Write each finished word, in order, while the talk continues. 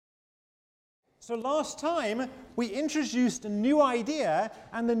So last time, we introduced a new idea,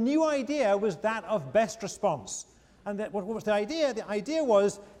 and the new idea was that of best response. And what was the idea? The idea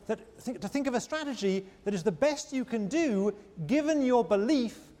was that to think of a strategy that is the best you can do given your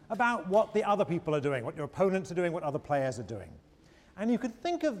belief about what the other people are doing, what your opponents are doing, what other players are doing. And you could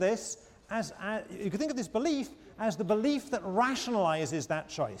think of this as this belief as the belief that rationalizes that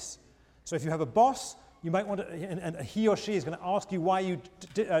choice. So if you have a boss, you might want to, and he or she is going to ask you why you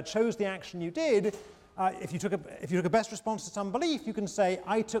chose the action you did. If you took a best response to some belief, you can say,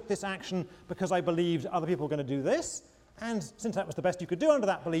 I took this action because I believed other people were going to do this. And since that was the best you could do under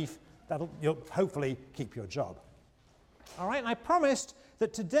that belief, you'll hopefully keep your job. All right, and I promised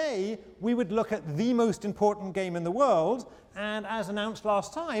that today we would look at the most important game in the world. And as announced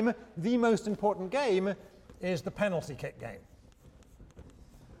last time, the most important game is the penalty kick game.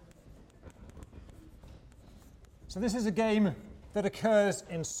 So this is a game that occurs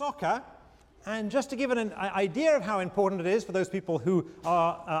in soccer. And just to give an idea of how important it is for those people who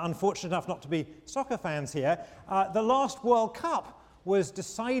are unfortunate enough not to be soccer fans here, the last World Cup was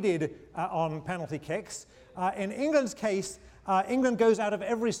decided on penalty kicks. In England's case, England goes out of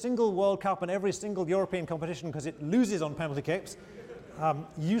every single World Cup and every single European competition because it loses on penalty kicks,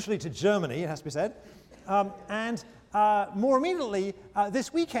 usually to Germany, it has to be said. And more immediately,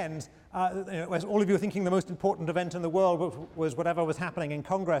 this weekend, as all of you are thinking the most important event in the world was whatever was happening in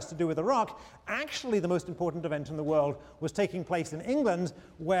Congress to do with Iraq, actually the most important event in the world was taking place in England,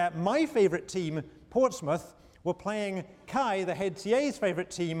 where my favorite team, Portsmouth, were playing Kai, the head TA's favorite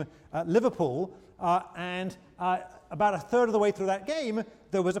team, Liverpool, and about a third of the way through that game,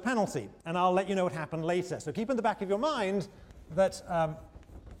 there was a penalty. And I'll let you know what happened later. So keep in the back of your mind that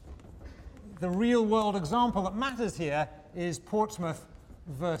the real-world example that matters here is Portsmouth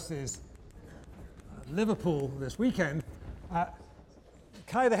versus Liverpool this weekend.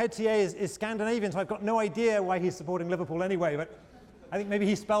 Kai, the head TA, is Scandinavian, so I've got no idea why he's supporting Liverpool anyway, but I think maybe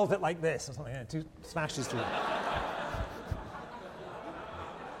he spells it like this or something, two smashes through it.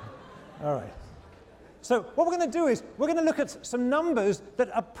 All right. So what we're going to do is we're going to look at some numbers that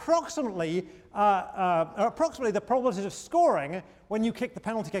approximately the probabilities of scoring when you kick the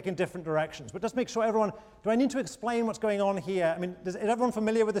penalty kick in different directions. But just make sure everyone, do I need to explain what's going on here? I mean, is everyone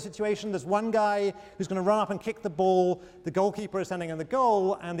familiar with the situation? There's one guy who's going to run up and kick the ball, the goalkeeper is standing in the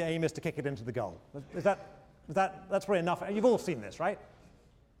goal, and the aim is to kick it into the goal. That's probably enough. You've all seen this, right?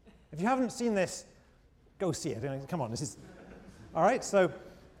 If you haven't seen this, go see it. Come on, this is, all right, so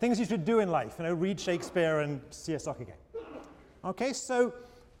things you should do in life, read Shakespeare and see a soccer game. Okay, so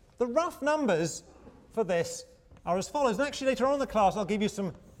the rough numbers for this are as follows. And actually later on in the class I'll give you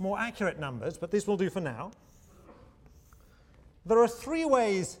some more accurate numbers, but this will do for now. There are three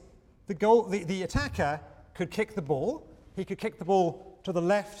ways the attacker could kick the ball. He could kick the ball to the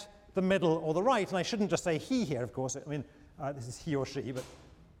left, the middle, or the right. And I shouldn't just say he here, of course. I mean, this is he or she, but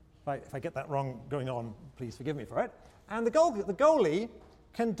if I get that wrong going on, please forgive me for it. And the goalie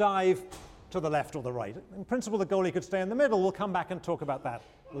can dive to the left or the right. In principle, the goalie could stay in the middle. We'll come back and talk about that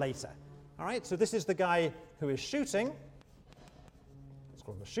later. All right, so this is the guy who is shooting. Let's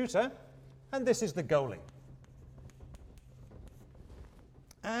call him the shooter. And this is the goalie.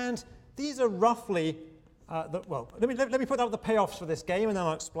 And these are roughly, let me put out the payoffs for this game, and then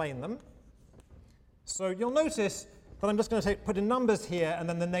I'll explain them. So you'll notice that I'm just going to put in numbers here, and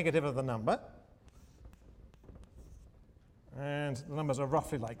then the negative of the number. And the numbers are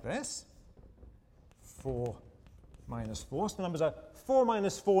roughly like this. 4 minus 4. So the numbers are 4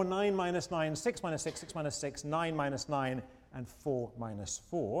 minus 4, 9 minus 9, 6 minus 6, 6 minus 6, 9 minus 9, and 4 minus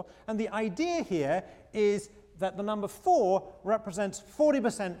 4. And the idea here is that the number 4 represents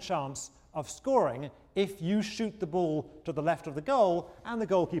 40% chance of scoring if you shoot the ball to the left of the goal and the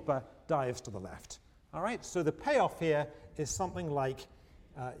goalkeeper dives to the left. All right, so the payoff here is something like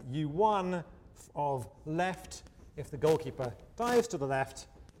U1 of left if the goalkeeper dives to the left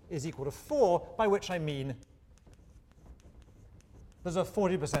is equal to 4, by which I mean there's a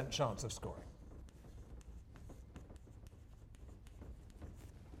 40% chance of scoring.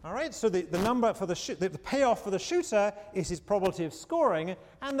 All right, so the number for the payoff for the shooter is his probability of scoring,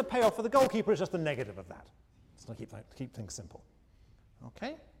 and the payoff for the goalkeeper is just the negative of that. Just to keep things simple.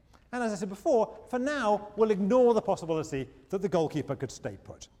 Okay? And as I said before, for now, we'll ignore the possibility that the goalkeeper could stay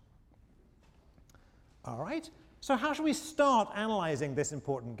put. All right? So how should we start analyzing this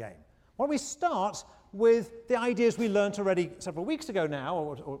important game? Well, we start with the ideas we learned already several weeks ago now,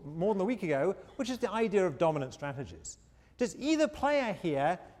 or more than a week ago, which is the idea of dominant strategies. Does either player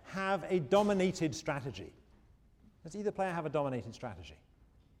here have a dominated strategy? Does either player have a dominated strategy?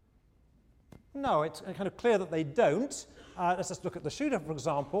 No, it's kind of clear that they don't. Let's just look at the shooter, for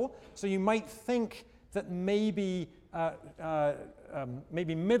example. So you might think that maybe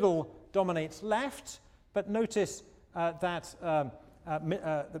middle dominates left, but notice that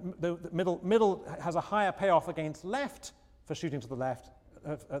the middle has a higher payoff against left for shooting to the left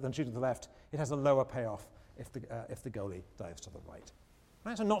than shooting to the left. It has a lower payoff if the goalie dives to the right.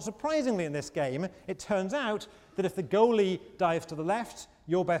 Right, so not surprisingly in this game, it turns out that if the goalie dives to the left,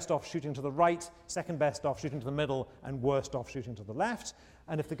 you're best off shooting to the right, second best off shooting to the middle, and worst off shooting to the left.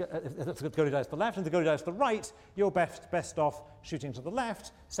 And if the goalie dives to the left and the goalie dives to the right, you're best off shooting to the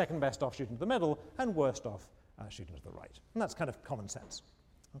left, second best off shooting to the middle, and worst off shooting to the right. And that's kind of common sense.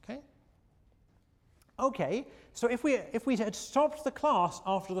 Okay? Okay, so if we had stopped the class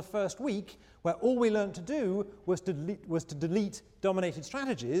after the first week, where all we learned to do was to delete dominated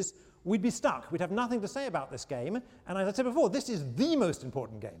strategies, we'd be stuck. We'd have nothing to say about this game. And as I said before, this is the most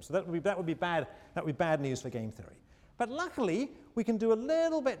important game. So that would be bad news for game theory. But luckily, we can do a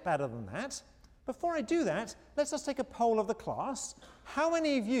little bit better than that. Before I do that, let's just take a poll of the class. How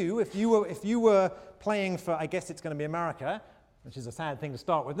many of you, if you were playing for, I guess it's going to be America, which is a sad thing to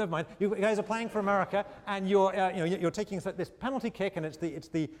start with. Never mind. You guys are playing for America, and you're taking this penalty kick, and it's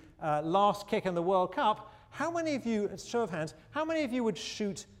the last kick in the World Cup. How many of you, it's a show of hands, how many of you would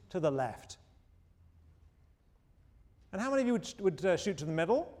shoot to the left? And how many of you would shoot to the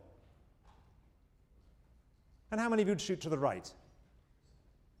middle? And how many of you would shoot to the right?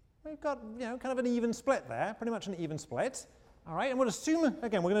 We've got kind of an even split there, pretty much an even split. All right, and we're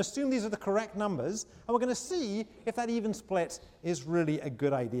going to assume these are the correct numbers, and we're going to see if that even split is really a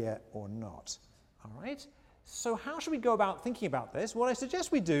good idea or not. All right, so how should we go about thinking about this? What I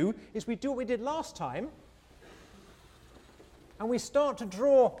suggest we do is we do what we did last time, and we start to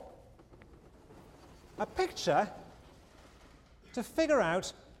draw a picture to figure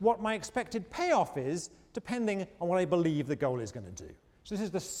out what my expected payoff is, depending on what I believe the goal is going to do. So this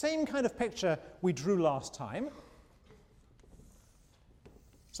is the same kind of picture we drew last time.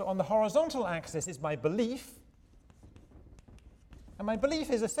 So on the horizontal axis is my belief, and my belief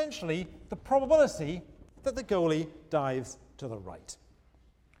is essentially the probability that the goalie dives to the right.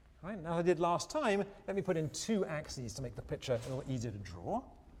 All right, now as I did last time, let me put in two axes to make the picture a little easier to draw.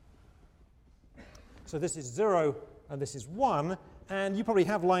 So this is 0 and this is 1, and you probably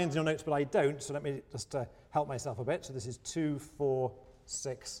have lines in your notes, but I don't, so let me just help myself a bit. So this is 2, 4,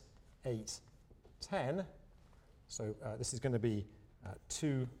 6, 8, 10. So this is going to be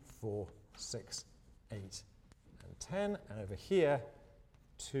 2, 4, 6, 8, and 10. And over here,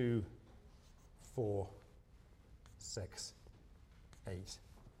 2, 4, 6, 8,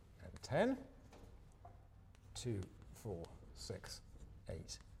 and 10. 2, 4, 6, 8,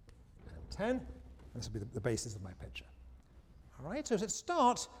 and 10. This will be the basis of my picture. All right, so let's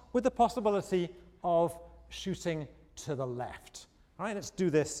start with the possibility of shooting to the left. All right, let's do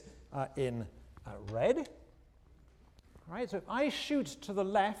this in red. All right, so if I shoot to the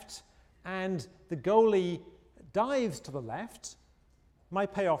left and the goalie dives to the left, my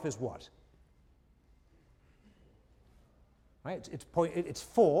payoff is what? Right, it's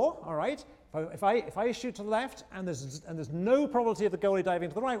 4, all right? If I shoot to the left and there's no probability of the goalie diving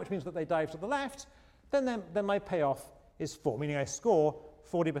to the right, which means that they dive to the left, then my payoff is 4, meaning I score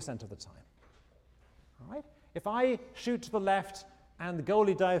 40% of the time. All right? If I shoot to the left and the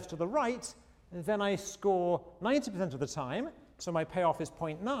goalie dives to the right, then I score 90% of the time, so my payoff is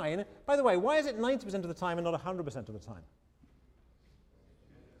 0.9. By the way, why is it 90% of the time and not 100% of the time?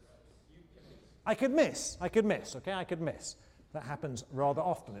 I could miss, okay? I could miss. That happens rather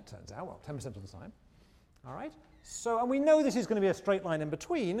often, it turns out, well, 10% of the time. All right? So, and we know this is going to be a straight line in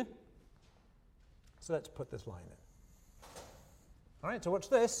between, so let's put this line in. All right, so watch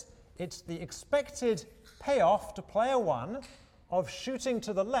this. It's the expected payoff to player 1 of shooting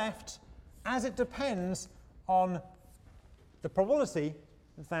to the left as it depends on the probability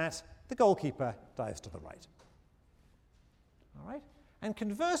that the goalkeeper dives to the right. All right? And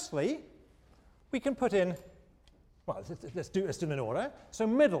conversely, we can put in, well, let's do them in order. So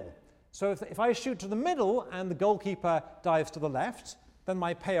middle. So if I shoot to the middle and the goalkeeper dives to the left, then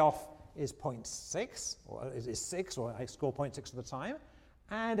my payoff is 0.6, or is 6, or I score 0.6 of the time.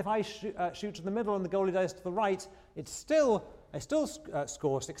 And if I shoot to the middle and the goalie dives to the right, I still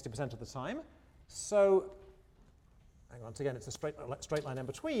score 60% of the time. So, once again, it's a straight line in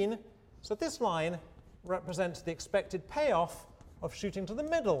between. So this line represents the expected payoff of shooting to the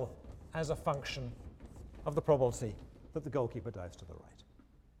middle as a function of the probability that the goalkeeper dives to the right.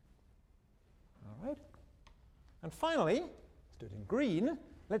 All right. And finally, let's do it in green.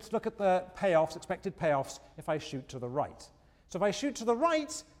 Let's look at the payoffs, expected payoffs, if I shoot to the right. So if I shoot to the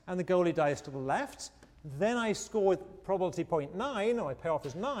right and the goalie dives to the left. Then I score with probability 0.9, or my payoff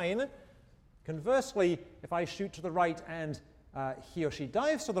is 9. Conversely, if I shoot to the right and he or she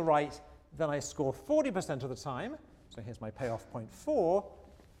dives to the right, then I score 40% of the time. So here's my payoff 0.4,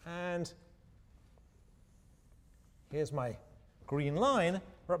 and here's my green line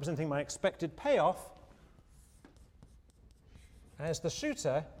representing my expected payoff as the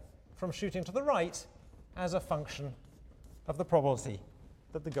shooter from shooting to the right as a function of the probability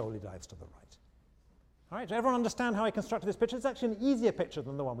that the goalie dives to the right. All right, does everyone understand how I constructed this picture? It's actually an easier picture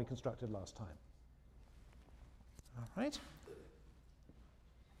than the one we constructed last time. All right.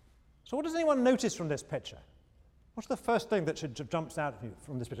 So what does anyone notice from this picture? What's the first thing that jumps out at you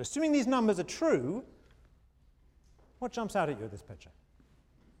from this picture? Assuming these numbers are true, what jumps out at you at this picture?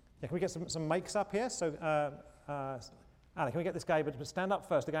 Yeah, can we get some mics up here? So, Ali, can we get this guy, but stand up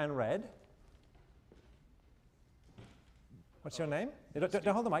first, the guy in red. What's your name? Don't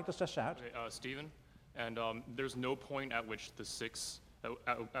hold the mic, just shout. Okay, Stephen. And there's no point at which the 6,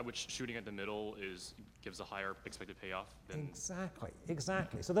 at which shooting at the middle gives a higher expected payoff than...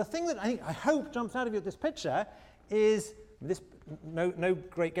 Exactly. So the thing that I hope jumps out of you at this picture is this. No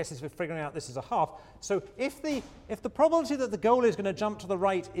great guesses for figuring out this is a half. So if the probability that the goalie is going to jump to the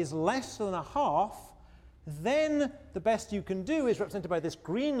right is less than a half, then the best you can do is represented by this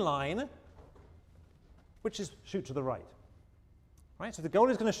green line, which is shoot to the right. Right? So the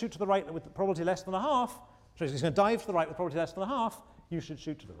goalie is going to shoot to the right with the probability less than a half. So he's going to dive to the right with probability less than a half. You should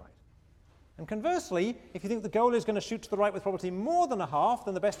shoot to the right. And conversely, if you think the goalie is going to shoot to the right with probability more than a half,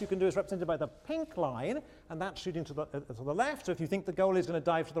 then the best you can do is represented by the pink line, and that's shooting to the left. So if you think the goalie is going to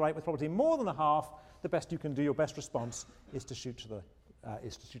dive to the right with probability more than a half, the best you can do, your best response, is to shoot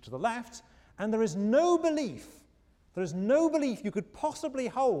to the left. And there is no belief you could possibly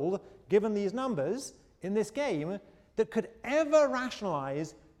hold, given these numbers in this game, that could ever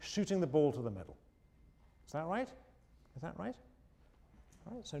rationalize shooting the ball to the middle. Is that right? Is that right?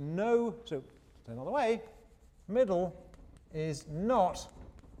 All right, so another way, middle is not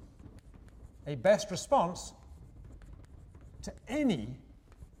a best response to any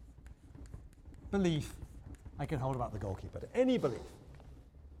belief I can hold about the goalkeeper, to any belief.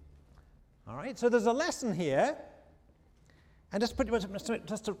 All right, so there's a lesson here, and just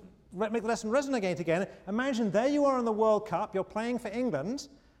to make the lesson resonate again, imagine there you are in the World Cup, you're playing for England,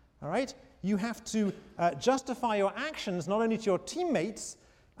 all right? You have to justify your actions not only to your teammates,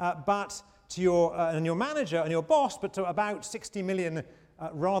 but to your manager and your boss, but to about 60 million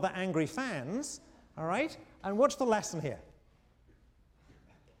rather angry fans, all right? And what's the lesson here?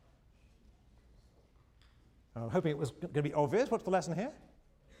 I'm hoping it was going to be obvious. What's the lesson here?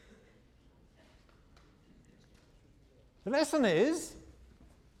 The lesson is,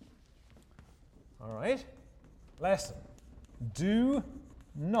 all right, lesson, do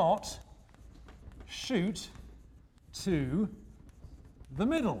not shoot to the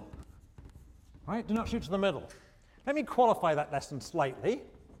middle. Right? Do not shoot to the middle. Let me qualify that lesson slightly.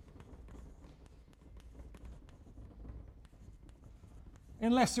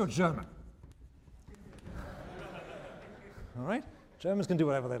 Unless you're German. All right? Germans can do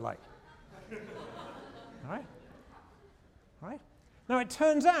whatever they like. All right? All right? Now, it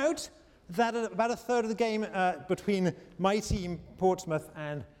turns out that about a third of the game between my team, Portsmouth,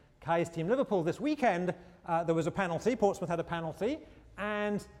 and Kai's team, Liverpool, this weekend, there was a penalty. Portsmouth had a penalty,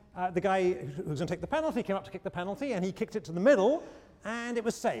 and the guy who was going to take the penalty came up to kick the penalty, and he kicked it to the middle, and it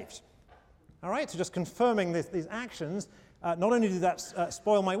was saved. All right, so just confirming these actions, not only did that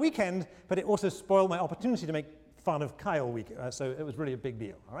spoil my weekend, but it also spoiled my opportunity to make fun of Kai all week, so it was really a big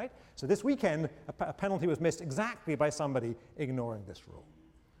deal. All right, so this weekend, a penalty was missed exactly by somebody ignoring this rule.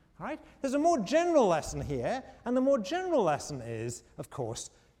 All right, there's a more general lesson here, and the more general lesson is, of course,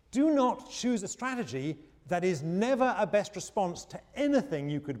 do not choose a strategy that is never a best response to anything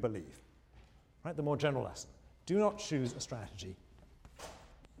you could believe. Right, the more general lesson. Do not choose a strategy.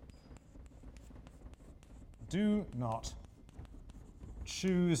 Do not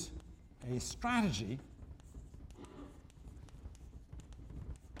choose a strategy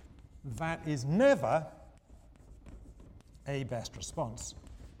that is never a best response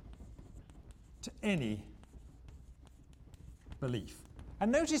to any belief.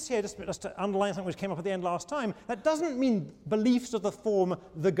 And notice here, just to underline something which came up at the end last time, that doesn't mean beliefs of the form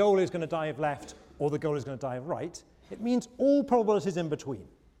the goal is going to dive left or the goal is going to dive right. It means all probabilities in between.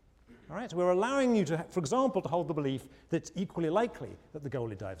 All right, so we're allowing you to, for example, to hold the belief that it's equally likely that the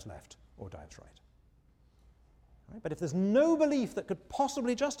goalie dives left or dives right. All right, but if there's no belief that could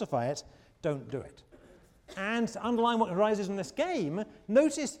possibly justify it, don't do it. And to underline what arises in this game,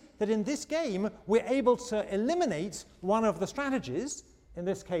 notice that in this game we're able to eliminate one of the strategies, in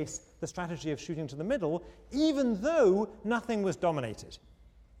this case, the strategy of shooting to the middle, even though nothing was dominated.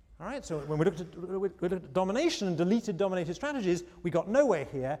 All right, so when we looked at domination and deleted dominated strategies, we got nowhere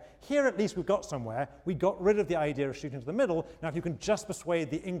here. Here, at least, we got somewhere. We got rid of the idea of shooting to the middle. Now, if you can just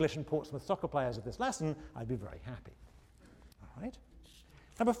persuade the English and Portsmouth soccer players of this lesson, I'd be very happy. All right.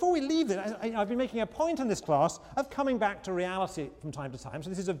 Now, before we leave this, I've been making a point in this class of coming back to reality from time to time.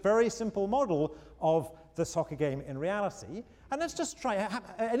 So this is a very simple model of the soccer game in reality. And let's just try.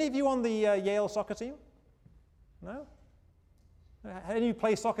 Any of you on the Yale soccer team? No? Any of you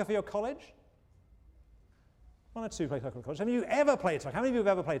play soccer for your college? One or two play soccer for college. Have you ever played soccer? How many of you have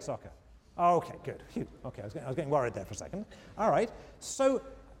ever played soccer? Okay, good. Phew. Okay, I was getting worried there for a second. All right. So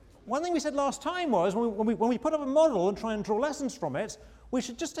one thing we said last time was when we put up a model and try and draw lessons from it, we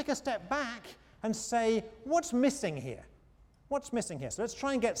should just take a step back and say, what's missing here? What's missing here? So let's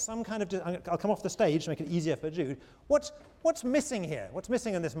try and get some kind of, I'll come off the stage to make it easier for Jude. What's missing here? What's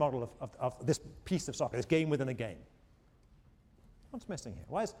missing in this model of this piece of soccer, this game within a game? What's missing here?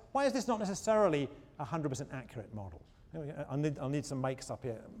 Why is this not necessarily a 100% accurate model? I'll need some mics up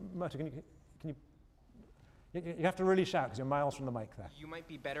here. Murta, can you have to really shout because you're miles from the mic there. You might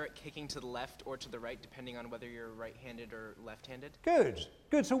be better at kicking to the left or to the right, depending on whether you're right-handed or left-handed. Good,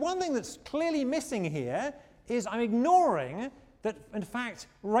 good. So one thing that's clearly missing here is I'm ignoring that, in fact,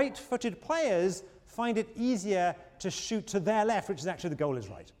 right-footed players find it easier to shoot to their left, which is actually the goal is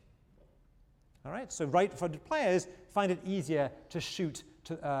right. All right, so right-footed players find it easier to shoot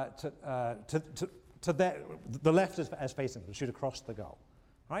to the left as facing them, to shoot across the goal.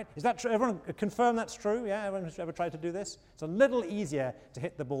 All right, is that true? Everyone confirm that's true? Yeah, everyone who's ever tried to do this? It's a little easier to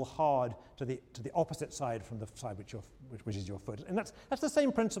hit the ball hard to the opposite side from the side which is your foot. And that's the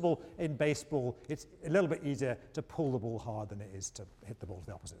same principle in baseball. It's a little bit easier to pull the ball hard than it is to hit the ball to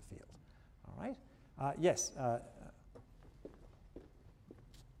the opposite field. All right? Yes.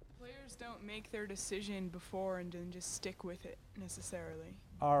 Players don't make their decision before and then just stick with it necessarily.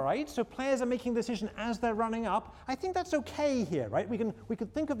 All right, so players are making the decision as they're running up. I think that's okay here, right? We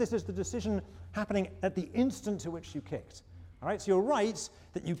could think of this as the decision happening at the instant to which you kicked. All right, so you're right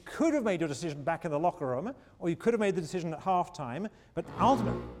that you could have made your decision back in the locker room, or you could have made the decision at halftime, but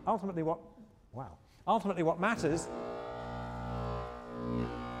ultimately what matters. Are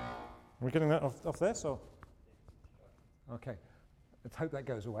we getting that off this, or? Okay, let's hope that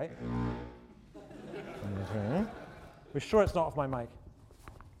goes away. Okay. We're sure it's not off my mic.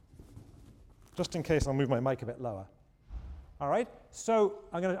 Just in case, I'll move my mic a bit lower. All right, so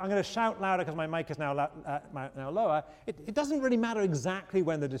I'm going to shout louder because my mic is now lower. It doesn't really matter exactly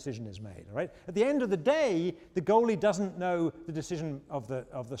when the decision is made. All right, at the end of the day, the goalie doesn't know the decision of the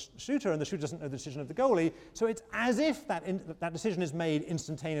shooter, and the shooter doesn't know the decision of the goalie. So it's as if that decision is made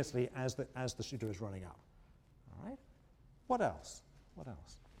instantaneously as the shooter is running up. All right, what else? What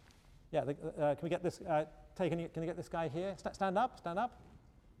else? Yeah, can we get this? Can you get this guy here? Stand up. Stand up.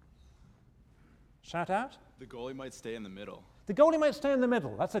 Shout out. The goalie might stay in the middle. The goalie might stay in the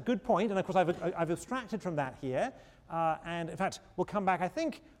middle. That's a good point, and of course I've abstracted from that here. And in fact, we'll come back. I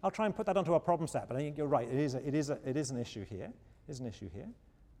think I'll try and put that onto our problem set. But I think you're right. It is an issue here. It is an issue here.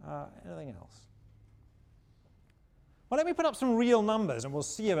 Anything else? Well, let me put up some real numbers, and we'll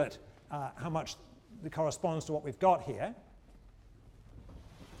see if it how much it corresponds to what we've got here.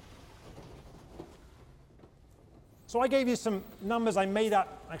 So I gave you some numbers I made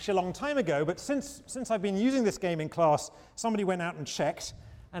up actually a long time ago, but since I've been using this game in class, somebody went out and checked,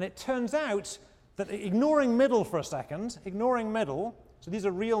 and it turns out that ignoring middle for a second, so these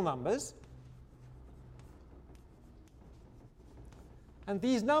are real numbers, and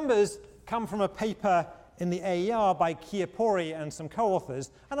these numbers come from a paper in the AER by Chiapori and some co-authors,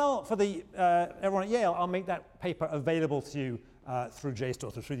 and for everyone at Yale, I'll make that paper available to you through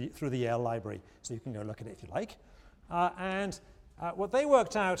JSTOR, through the Yale library, so you can go look at it if you like. What they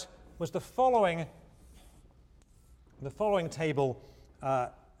worked out was the following table,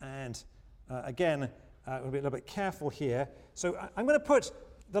 and again, we'll be a little bit careful here. So I'm going to put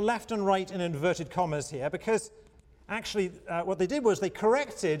the left and right in inverted commas here because actually what they did was they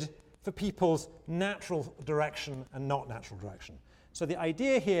corrected for people's natural direction and not natural direction. So the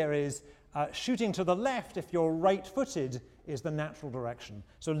idea here is shooting to the left if you're right-footed is the natural direction.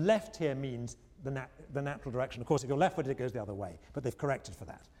 So left here means the natural direction. Of course, if you're left-footed, it goes the other way, but they've corrected for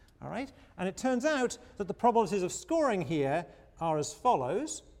that. All right? And it turns out that the probabilities of scoring here are as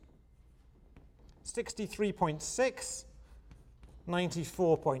follows: 63.6,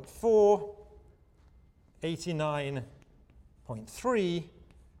 94.4, 89.3,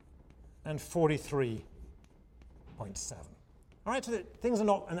 and 43.7. All right, so things are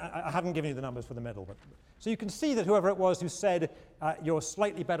not, and I haven't given you the numbers for the middle, but So you can see that whoever it was who said you're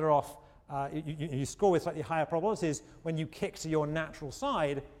slightly better off, you score with slightly higher probabilities when you kick to your natural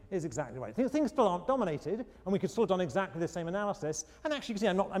side is exactly right. Things still aren't dominated, and we could still have done exactly the same analysis. And actually, you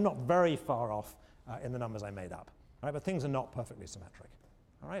can see I'm not very far off in the numbers I made up. All right, but things are not perfectly symmetric.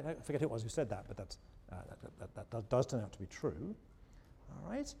 All right, I forget who it was who said that, but that does turn out to be true. All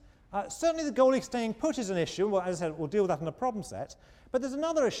right. Certainly the goalie staying put is an issue. Well, as I said, we'll deal with that in the problem set. But there's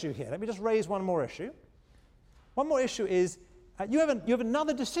another issue here. Let me just raise one more issue. One more issue is you have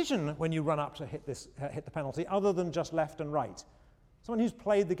another decision when you run up to hit the penalty other than just left and right. Someone who's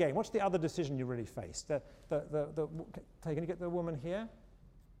played the game. What's the other decision you really face? Can you get the woman here?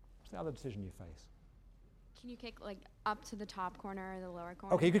 What's the other decision you face? Can you kick like up to the top corner or the lower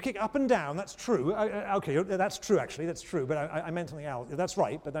corner? Okay, you could kick up and down. That's true. Okay, that's true actually. That's true. But I meant something else. That's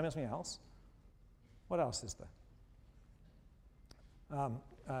right. But I meant something else. What else is there?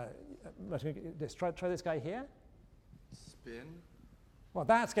 Let's try this guy here. Spin. Well,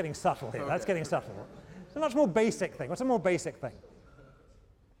 that's getting subtle here. Okay. That's getting subtle. It's a much more basic thing. What's a more basic thing?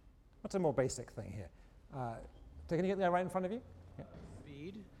 What's a more basic thing here? Can you get the guy right in front of you? Yeah.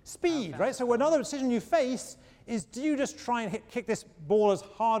 Speed, right? So another decision you face is, do you just try and kick this ball as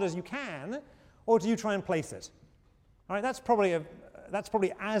hard as you can, or do you try and place it? All right, that's probably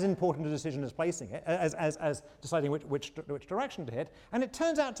as important a decision as placing it, as deciding which direction to hit, and it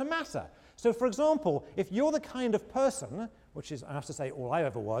turns out to matter. So for example, if you're the kind of person, which is, I have to say, all I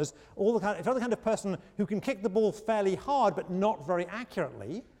ever was, if you're the kind of person who can kick the ball fairly hard but not very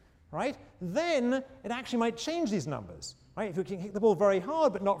accurately, right, then it actually might change these numbers. Right? If you can kick the ball very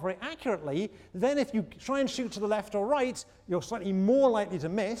hard but not very accurately, then if you try and shoot to the left or right, you're slightly more likely to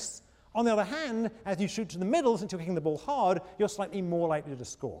miss. On the other hand, as you shoot to the middle, since you're kicking the ball hard, you're slightly more likely to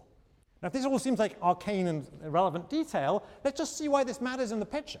score. Now, if this all seems like arcane and irrelevant detail, let's just see why this matters in the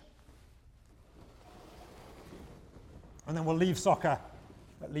picture. And then we'll leave soccer,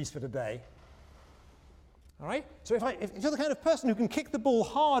 at least for today. All right? So if you're the kind of person who can kick the ball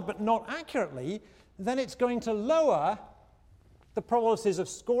hard but not accurately, then it's going to lower the probabilities of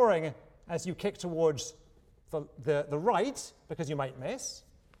scoring as you kick towards the right, because you might miss.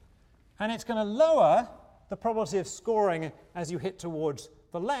 And it's going to lower the probability of scoring as you hit towards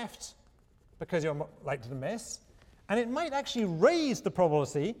the left, because you're more likely to miss. And it might actually raise the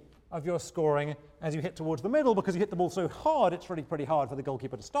probability of your scoring as you hit towards the middle, because you hit the ball so hard, it's really pretty hard for the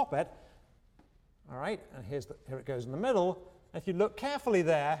goalkeeper to stop it. All right, and here it goes in the middle. If you look carefully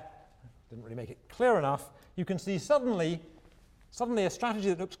there, didn't really make it clear enough, you can see suddenly a strategy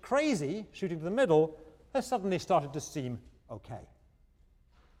that looks crazy, shooting to the middle, has suddenly started to seem okay.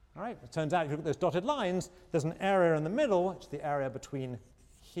 All right, it turns out if you look at those dotted lines, there's an area in the middle, it's the area between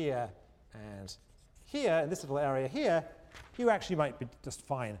here and here, and this little area here, you actually might be just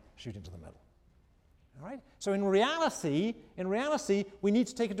fine shooting to the middle. All right? So in reality, we need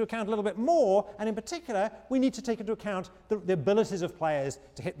to take into account a little bit more, and in particular, we need to take into account the abilities of players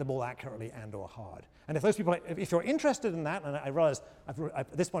to hit the ball accurately and or hard. And if those people, if you're interested in that, and I realize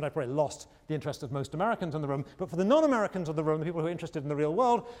at this point I've probably lost the interest of most Americans in the room, but for the non-Americans in the room, the people who are interested in the real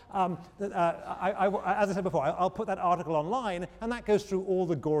world, as I said before, I'll put that article online, and that goes through all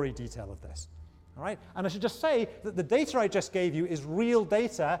the gory detail of this. All right? And I should just say that the data I just gave you is real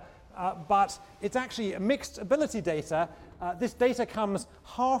data, but it's actually mixed ability data. This data comes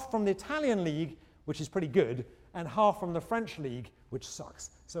half from the Italian league, which is pretty good, and half from the French league, which sucks.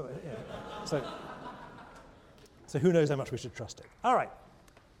 So, so who knows how much we should trust it. All right.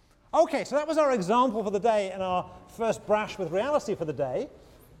 Okay, so that was our example for the day and our first brush with reality for the day.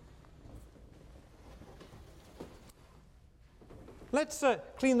 Let's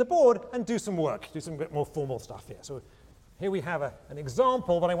clean the board and do some work, do some bit more formal stuff here. So here we have an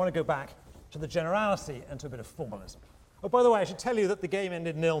example, but I want to go back to the generality and to a bit of formalism. Oh, by the way, I should tell you that the game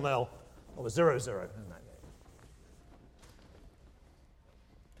ended 0-0, or 0-0 in that game.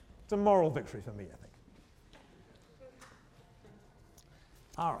 It's a moral victory for me, I think.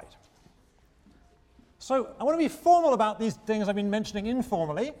 All right. So I want to be formal about these things I've been mentioning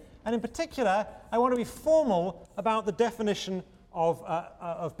informally, and in particular, I want to be formal about the definition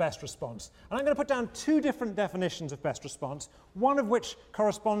of best response. And I'm going to put down two different definitions of best response, one of which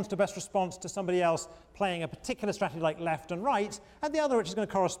corresponds to best response to somebody else playing a particular strategy like left and right, and the other which is going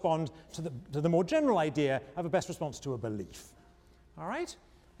to correspond to the more general idea of a best response to a belief. All right?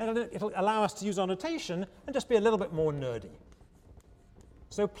 And it'll allow us to use our notation and just be a little bit more nerdy.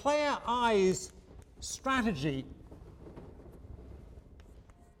 So player I's strategy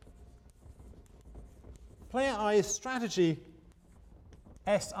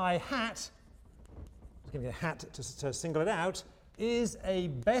SI hat, just giving a hat to single it out, is a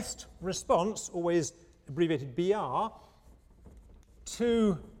best response, always abbreviated BR,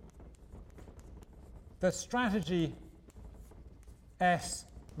 to the strategy S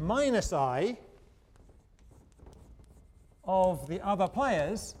minus I of the other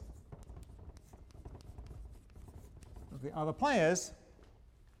players,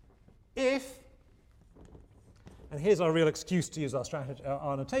 if, and here's our real excuse to use our strategy,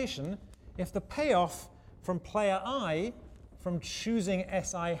 our notation, if the payoff from player I from choosing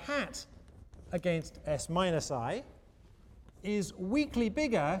Si hat against S minus I is weakly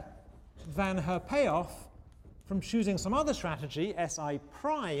bigger than her payoff from choosing some other strategy, Si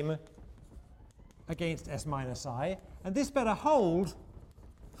prime against S minus I, and this better hold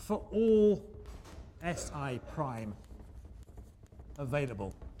for all Si prime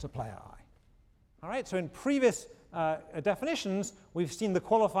available to player I. All right, so in previous definitions, we've seen the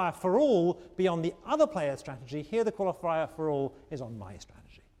qualifier for all be on the other player's strategy. Here the qualifier for all is on my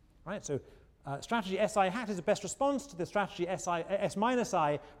strategy. All right, so strategy Si hat is the best response to the strategy S minus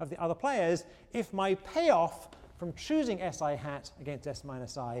I of the other players if my payoff from choosing Si hat against S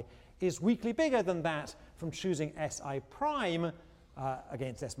minus I is weakly bigger than that from choosing Si prime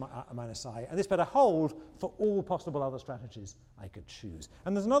against S minus I, and this better hold for all possible other strategies I could choose.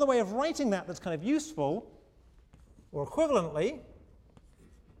 And there's another way of writing that that's kind of useful, or equivalently,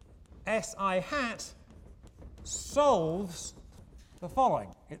 Si hat solves the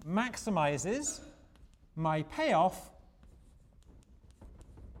following. It maximizes my payoff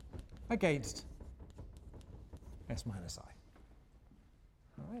against S minus I.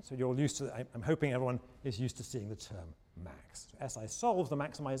 All right, so you're used to, I'm hoping everyone is used to seeing the term max. So Si solves the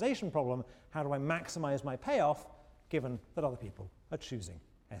maximization problem. How do I maximize my payoff given that other people are choosing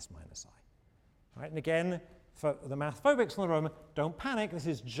S minus I? All right, and again, for the math phobics in the room, don't panic. This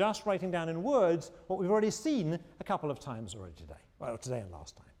is just writing down in words what we've already seen a couple of times already today. Well, today and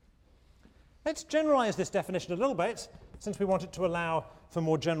last time. Let's generalize this definition a little bit, since we want it to allow for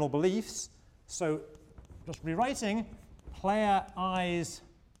more general beliefs. So just rewriting player I's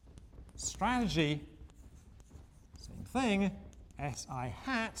strategy, same thing, Si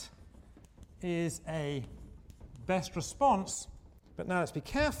hat is a best response, but now let's be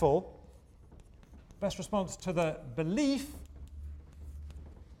careful, best response to the belief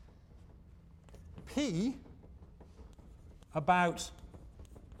P about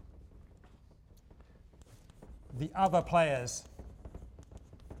the other players'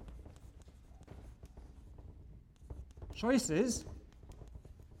 choices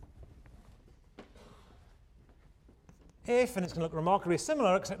if, and it's going to look remarkably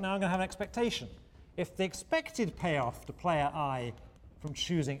similar, except now I'm going to have an expectation. If the expected payoff to player I from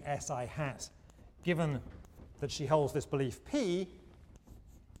choosing Si hat, given that she holds this belief P,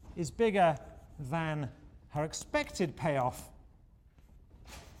 is bigger than her expected payoff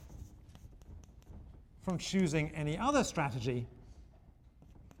from choosing any other strategy,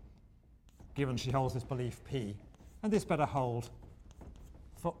 given she holds this belief P, and this better hold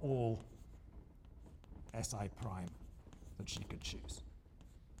for all Si prime that she could choose.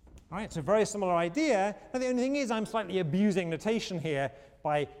 All right, so very similar idea. Now the only thing is I'm slightly abusing notation here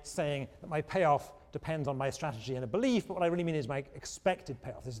by saying that my payoff depends on my strategy and a belief, but what I really mean is my expected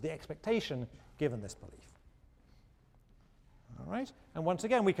payoff. This is the expectation given this belief. All right, and once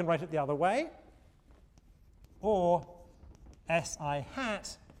again we can write it the other way, or Si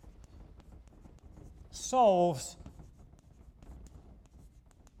hat solves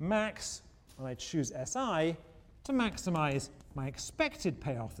max, when I choose Si, to maximize my expected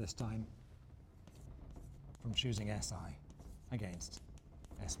payoff this time from choosing Si against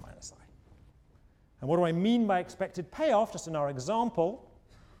S minus I. And what do I mean by expected payoff, just in our example?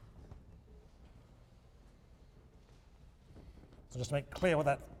 So just to make clear what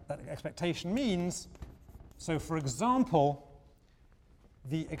that expectation means, so for example,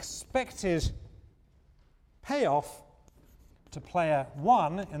 the expected payoff to player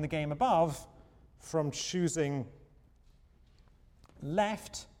 1 in the game above from choosing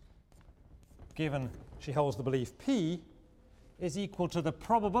left, given she holds the belief P, is equal to the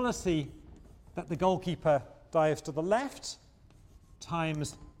probability that the goalkeeper dives to the left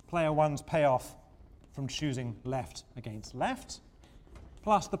times player 1's payoff from choosing left against left,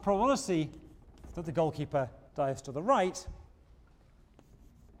 plus the probability that the goalkeeper dives to the right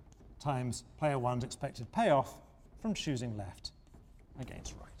times player 1's expected payoff from choosing left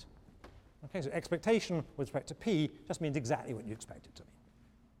against right. Okay, so expectation with respect to P just means exactly what you expect it to mean.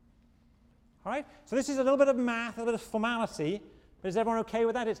 All right, so this is a little bit of math, a little bit of formality, but is everyone okay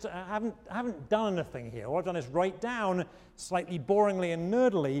with that? I haven't done anything here. All I've done is write down, slightly boringly and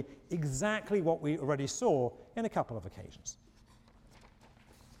nerdily, exactly what we already saw in a couple of occasions.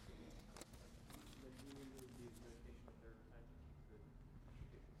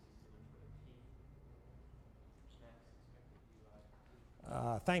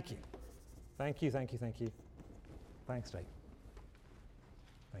 Thank you. Thank you, thank you, thank you. Thanks, Jake.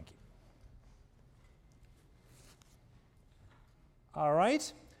 Thank you. All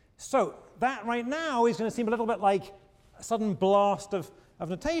right. So that right now is going to seem a little bit like a sudden blast of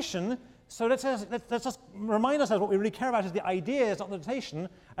notation. So let's just remind ourselves what we really care about is the ideas, not the notation,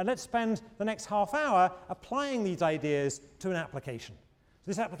 and let's spend the next half hour applying these ideas to an application. So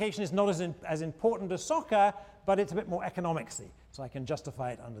this application is not as important as soccer, but it's a bit more economicsy, so I can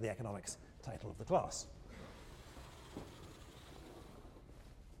justify it under the economics title of the class.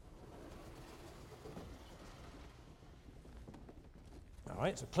 All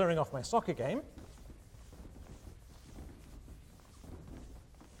right, so clearing off my soccer game.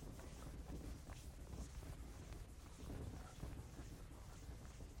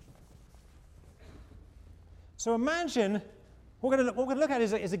 So imagine what we're going to look at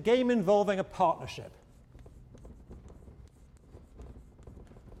is a game involving a partnership.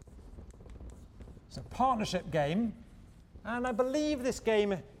 It's a partnership game, and I believe this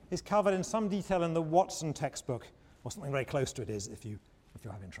game is covered in some detail in the Watson textbook, or something very close to it is if you're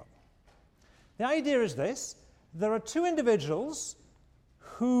having trouble. The idea is this: there are two individuals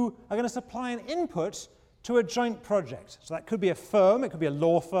who are going to supply an input to a joint project. So that could be a firm, it could be a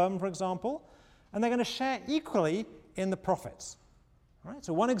law firm, for example, and they're going to share equally in the profits. All right?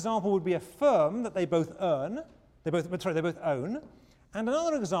 So one example would be a firm that they both own, and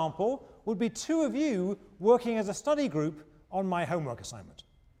another example would be two of you working as a study group on my homework assignment.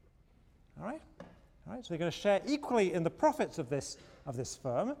 All right? All right, so you're going to share equally in the profits of this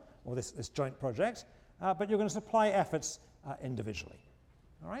firm, or this joint project, but you're going to supply efforts individually.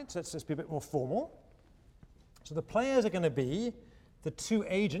 All right, so let's just be a bit more formal. So the players are going to be the two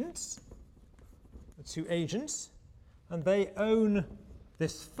agents, and they own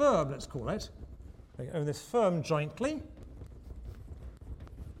this firm, let's call it. They own this firm jointly,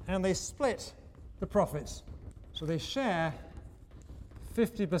 and they split the profits. So they share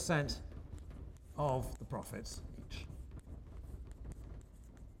 50% of the profits each.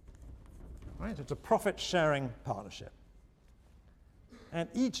 Right? It's a profit-sharing partnership. And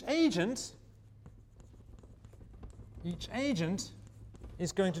each agent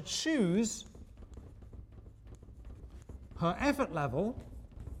is going to choose her effort level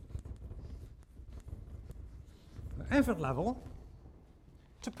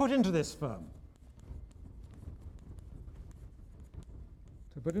to put into this firm.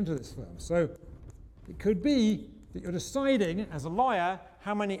 So it could be that you're deciding as a lawyer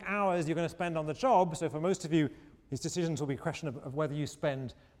how many hours you're going to spend on the job. So for most of you, these decisions will be a question of whether you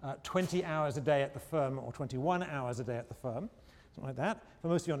spend 20 hours a day at the firm or 21 hours a day at the firm, something like that. For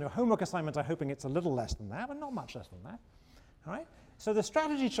most of you on your homework assignment, I'm hoping it's a little less than that, but not much less than that. All right? So the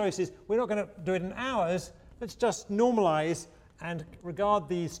strategy choice is we're not going to do it in hours. Let's just normalize and regard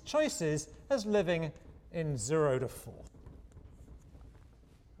these choices as living in 0 to 4.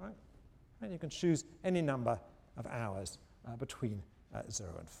 All right? And you can choose any number of hours between 0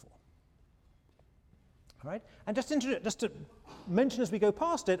 and 4. All right? And just to mention as we go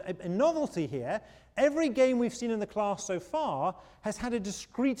past it, a novelty here, every game we've seen in the class so far has had a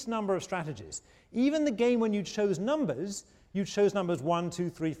discrete number of strategies. Even the game when you chose numbers 1, 2,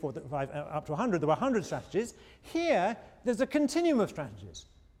 3, 4, 5, up to 100. There were 100 strategies. Here, there's a continuum of strategies.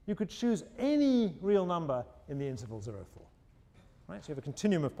 You could choose any real number in the interval 0, 4. Right? So you have a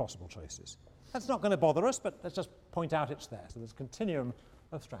continuum of possible choices. That's not going to bother us, but let's just point out it's there. So there's a continuum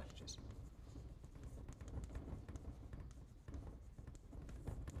of strategies.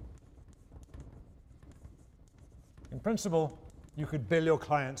 In principle, you could bill your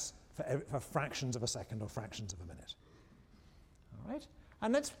clients for fractions of a second or fractions of a minute. All right?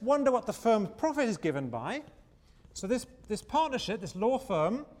 And let's wonder what the firm's profit is given by. So this partnership, this law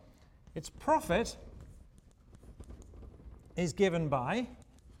firm, its profit is given by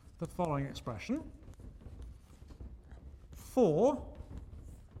the following expression: 4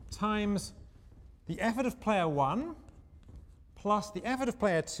 times the effort of player 1 plus the effort of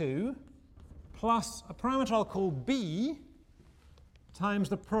player 2 plus a parameter I'll call B times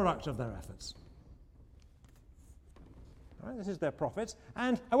the product of their efforts. All right, this is their profits.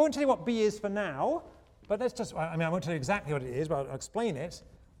 And I won't tell you what B is for now, but let's just, I won't tell you exactly what it is, but I'll explain it.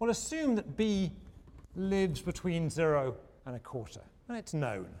 We'll assume that B lives between 0 and a quarter, and it's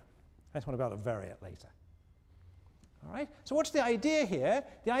known. I just want to be able to vary it later. All right, so what's the idea here?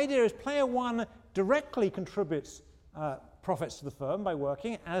 The idea is player 1 directly contributes profits to the firm by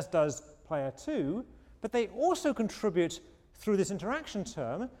working, as does player 2, but they also contribute through this interaction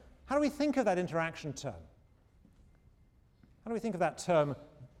term. How do we think of that interaction term? How do we think of that term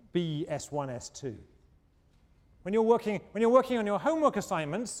B S1 S2? When you're working on your homework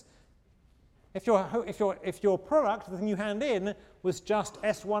assignments, if your product, the thing you hand in, was just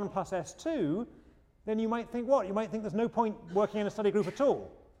S1 plus S2, then you might think what? You might think there's no point working in a study group at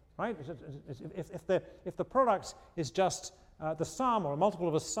all, right? If the product is just the sum or a multiple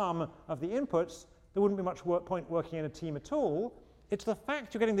of a sum of the inputs, there wouldn't be much point working in a team at all. It's the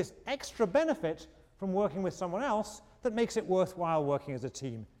fact you're getting this extra benefit from working with someone else that makes it worthwhile working as a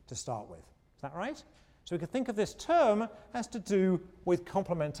team to start with. Is that right? So we could think of this term as to do with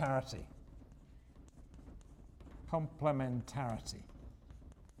complementarity. Complementarity.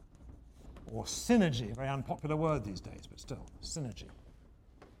 Or synergy, a very unpopular word these days, but still, synergy.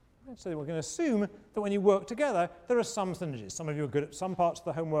 Right, so we're going to assume that when you work together, there are some synergies. Some of you are good at some parts of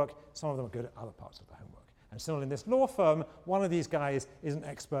the homework, some of them are good at other parts of the homework. And similarly in this law firm, one of these guys is an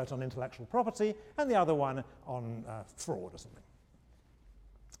expert on intellectual property, and the other one on fraud or something.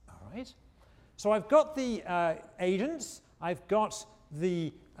 All right. So I've got the agents, I've got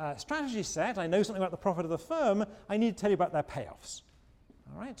the strategy set, I know something about the profit of the firm, I need to tell you about their payoffs.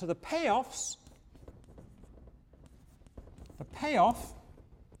 All right, so the payoff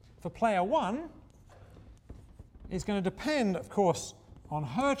for player 1 is going to depend, of course, on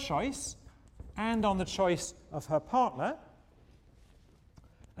her choice and on the choice of her partner.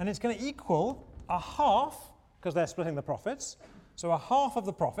 And it's going to equal a half, because they're splitting the profits, so a half of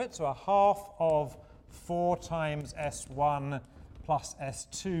the profit, so a half of 4 times S1 plus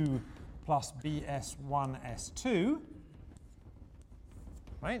S2 plus BS1 S2.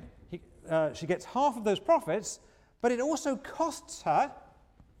 Right? She gets half of those profits, but it also costs her,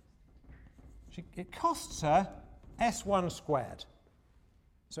 it costs her S1 squared.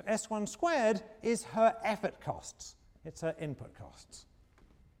 So S1 squared is her effort costs. It's her input costs.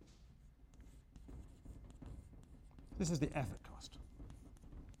 This is the effort cost.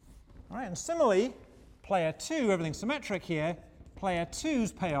 All right, and similarly, player 2, everything's symmetric here, player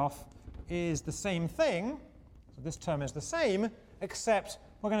 2's payoff is the same thing. So this term is the same, except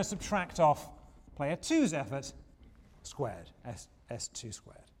we're going to subtract off player 2's effort squared, S2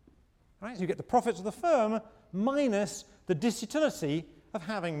 squared. All right, so you get the profits of the firm minus the disutility of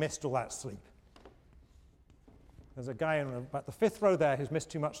having missed all that sleep. There's a guy in about the 5th row there who's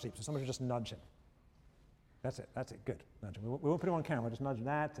missed too much sleep, so somebody just nudge him. That's it, good. Nudge him. We won't put him on camera, just nudge him.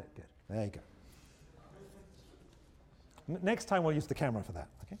 That's it, good. There you go. Next time we'll use the camera for that,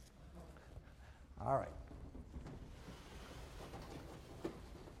 okay? All right.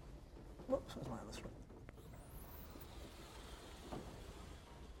 Whoops, where's my other slide?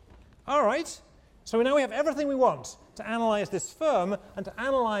 All right, so now we have everything we want to analyze this firm and to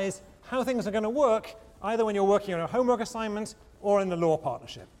analyze how things are going to work either when you're working on a homework assignment or in the law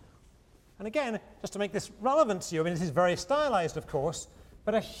partnership. And again, just to make this relevant to you, I mean, this is very stylized, of course,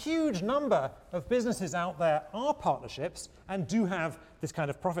 but a huge number of businesses out there are partnerships and do have this kind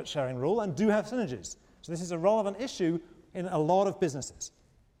of profit-sharing rule and do have synergies. So this is a relevant issue in a lot of businesses.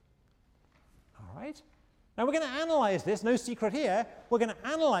 All right. Now we're going to analyze this, no secret here, we're going to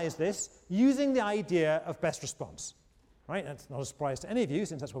analyze this using the idea of best response. Right? That's not a surprise to any of you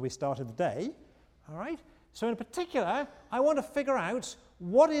since that's where we started the day. All right. So in particular, I want to figure out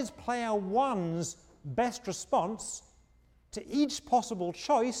what is player 1's best response to each possible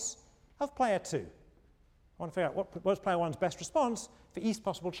choice of player 2. I want to figure out what's player 1's best response for each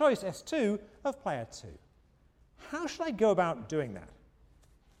possible choice, S2, of player 2. How should I go about doing that?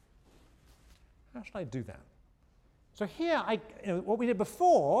 How should I do that? So here, what we did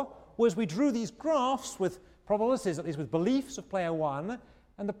before was we drew these graphs with probabilities, at least with beliefs of player 1,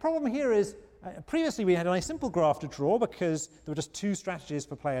 and the problem here is previously we had a nice simple graph to draw because there were just 2 strategies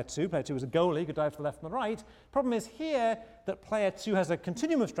for player 2. Player 2 was a goalie, could dive to the left and the right. Problem is here that player 2 has a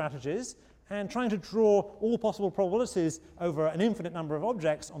continuum of strategies, and trying to draw all possible probabilities over an infinite number of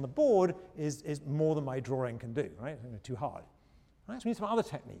objects on the board is more than my drawing can do, right? It's too hard. Right? So we need some other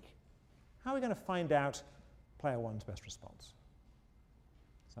technique. How are we going to find out player 1's best response?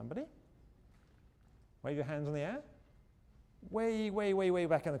 Somebody? Wave your hands in the air. Way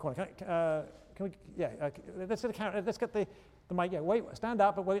back in the corner. Can we? Yeah. Let's get the camera. Let's get the mic. Yeah. Wait. Stand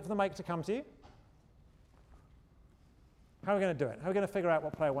up, but wait for the mic to come to you. How are we going to do it? How are we going to figure out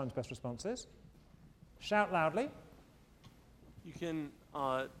what player 1's best response is? Shout loudly. You can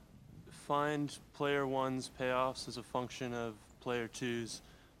find player 1's payoffs as a function of player 2's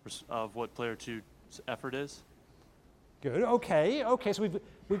of what player 2's effort is. Good. Okay. So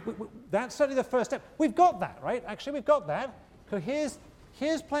that's certainly the first step. We've got that, right? Actually, we've got that. So here's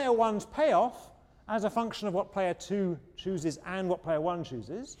player 1's payoff as a function of what player 2 chooses and what player 1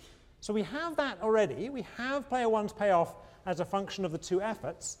 chooses. So we have that already. We have player 1's payoff as a function of the 2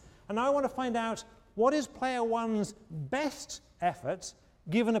 efforts. And now I want to find out what is player 1's best effort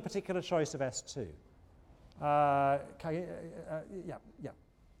given a particular choice of S2? Yeah.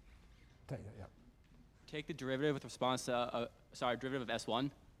 Take the derivative with response to, derivative of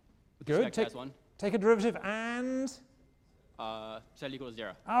S1. With Good. respect to S1. Take a derivative and? Set it equal to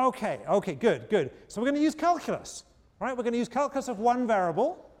 0. Okay, good. So we're going to use calculus. All right, we're going to use calculus of one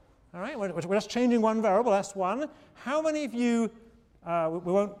variable. All right, we're just changing one variable, S1. How many of you,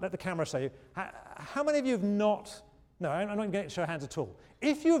 we won't let the camera say, how many of you have not, no, I'm not going to show hands at all.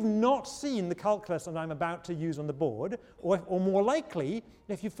 If you have not seen the calculus that I'm about to use on the board, or more likely,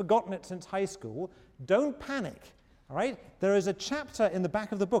 if you've forgotten it since high school, don't panic. All right? There is a chapter in the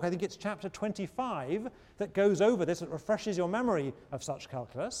back of the book, I think it's chapter 25, that goes over this, that refreshes your memory of such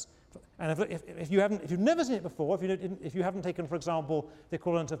calculus. And if you've never seen it before, if you haven't taken, for example, the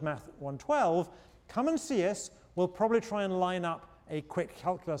equivalent of Math 112, come and see us. We'll probably try and line up a quick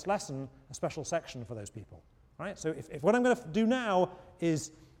calculus lesson, a special section for those people. All right? So if what I'm going to do now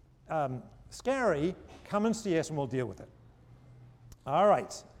is scary, come and see us and we'll deal with it. All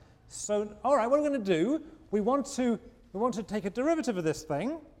right. So, all right, what we're going to do, we want to take a derivative of this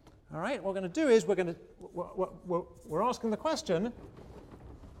thing. All right, what we're going to do is we're asking the question,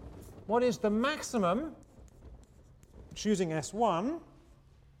 what is the maximum, choosing S1,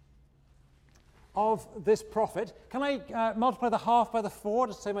 of this profit? Can I multiply the half by the 4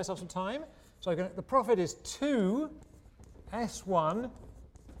 to save myself some time? So the profit is 2 S1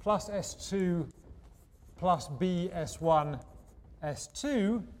 plus S2 plus B S1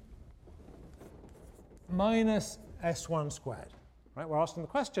 S2 minus S1 squared. Right? We're asking the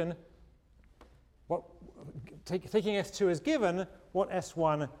question, taking S2 as given, what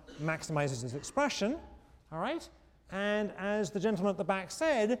S1 maximizes this expression. All right? And as the gentleman at the back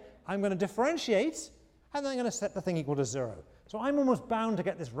said, I'm going to differentiate, and then I'm going to set the thing equal to 0. So I'm almost bound to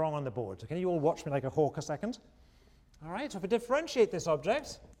get this wrong on the board. So can you all watch me like a hawk a second? All right, so if I differentiate this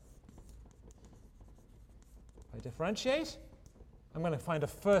object, I'm going to find a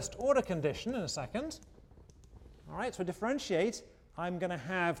first order condition in a second. All right, so differentiate, I'm going to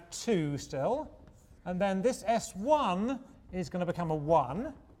have 2 still, and then this S1 is going to become a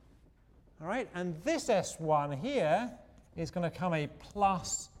 1. All right, and this S1 here is going to become a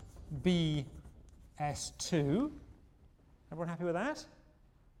plus B S2. Everyone happy with that?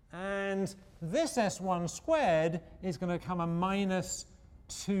 And this S1 squared is going to become a minus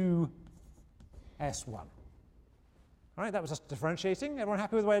 2 S1. All right, that was just differentiating. Everyone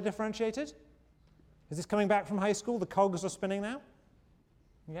happy with the way I differentiated? Is this coming back from high school? The cogs are spinning now?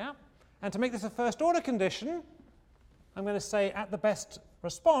 Yeah? And to make this a first order condition, I'm going to say at the best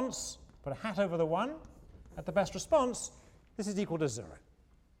response, put a hat over the 1, at the best response, this is equal to 0.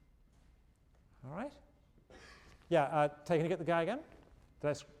 All right? Yeah, can you get the guy again?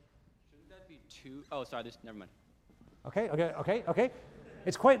 Shouldn't that be 2? Oh, sorry, never mind. Okay.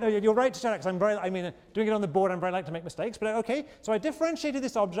 It's quite, no, you're right to say that, because doing it on the board, I'm very like to make mistakes, but okay. So I differentiated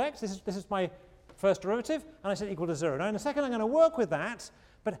this object, this is my first derivative, and I said equal to 0. Now in a second I'm going to work with that,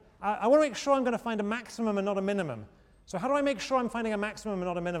 but I want to make sure I'm going to find a maximum and not a minimum. So how do I make sure I'm finding a maximum and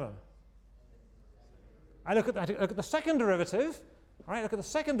not a minimum? I look at the second derivative, all right, look at the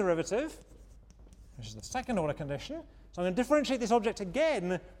second derivative, which is the second order condition. So I'm going to differentiate this object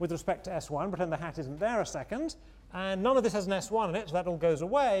again with respect to S1, pretend the hat isn't there a second, and none of this has an S1 in it, so that all goes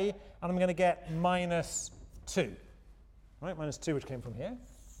away, and I'm going to get minus 2. Right, minus 2, which came from here,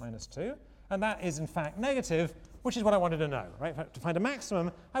 minus 2. And that is, in fact, negative, which is what I wanted to know. Right? To find a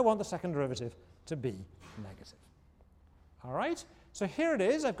maximum, I want the second derivative to be negative. All right? So here it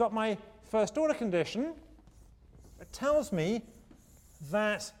is. I've got my first order condition. It tells me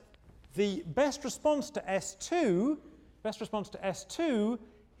that the best response to S2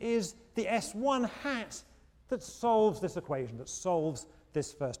 is the S1 hat that solves this equation, that solves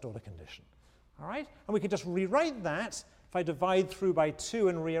this first order condition. All right? And we can just rewrite that. If I divide through by 2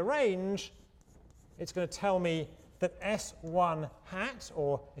 and rearrange, it's going to tell me that S1 hat,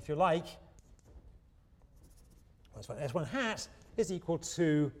 or if you like, S1 hat is equal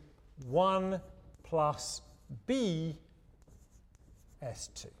to 1 plus B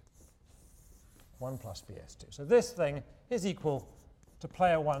S2. 1 plus B S2. So this thing is equal to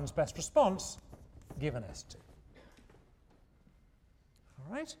player 1's best response given S2.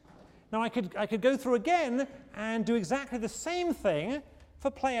 All right? Now I could go through again and do exactly the same thing for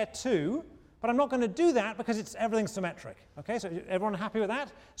player 2, but I'm not going to do that because everything's symmetric. Okay, so everyone happy with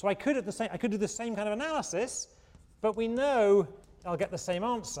that? So I could do the same kind of analysis, but we know I'll get the same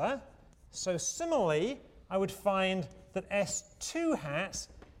answer. So similarly, I would find that S2 hat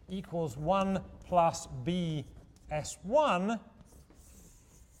equals 1 plus B S1,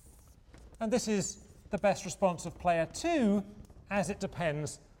 and this is the best response of player 2 as it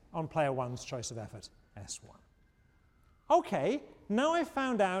depends on player 1's choice of effort, S1. OK, now I've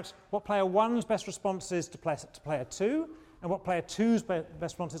found out what player 1's best response is to player 2 and what player 2's best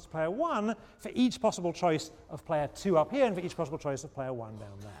response is to player 1 for each possible choice of player 2 up here and for each possible choice of player 1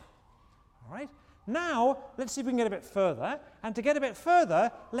 down there. All right? Now, let's see if we can get a bit further. And to get a bit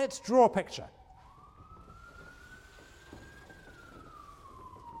further, let's draw a picture.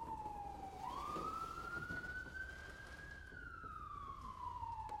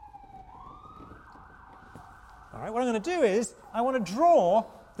 All right, what I'm going to do is I want to draw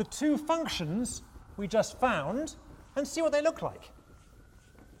the two functions we just found and see what they look like.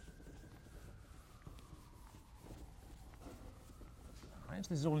 All right, so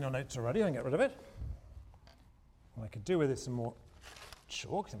this is all in your notes already. I can get rid of it. What I could do with is some more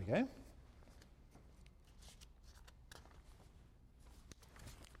chalk. There we go.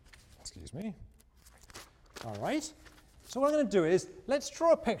 Excuse me. All right. So what I'm going to do is let's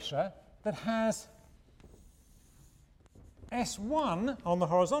draw a picture that has S1 on the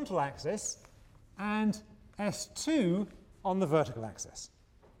horizontal axis and S2 on the vertical axis.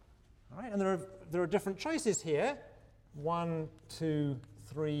 All right, and there are different choices here, 1, 2,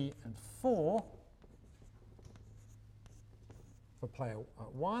 3, and 4 for player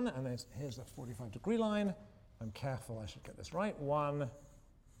 1, and here's the 45-degree line. I'm careful, I should get this right. 1,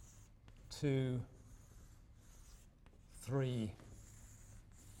 2, 3,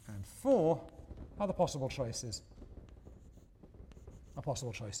 and 4 are the possible choices.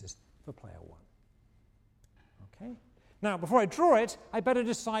 For player 1. Okay. Now, before I draw it, I better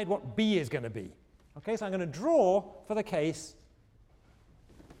decide what B is going to be. Okay, so I'm going to draw for the case.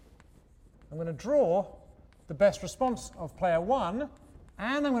 I'm going to draw the best response of player 1,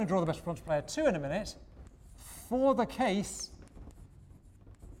 and I'm going to draw the best response of player 2 in a minute for the case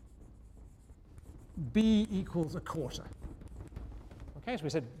B equals a quarter. Okay, so we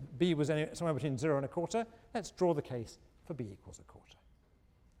said B was somewhere between 0 and a quarter. Let's draw the case for B equals a quarter.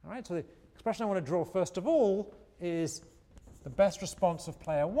 All right, so the expression I want to draw first of all is the best response of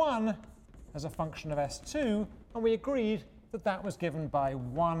player 1 as a function of S2, and we agreed that that was given by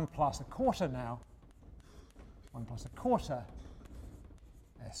 1 plus a quarter now. 1 plus a quarter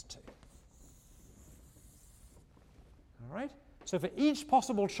S2. All right, so for each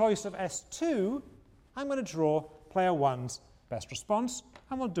possible choice of S2, I'm going to draw player 1's best response,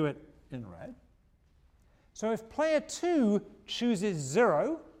 and we'll do it in red. So if player 2 chooses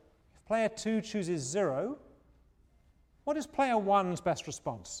 0, what is player 1's best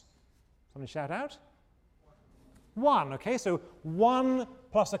response? Somebody shout out. 1. Okay, so 1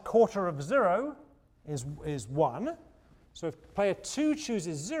 plus a quarter of 0 is 1. So if player 2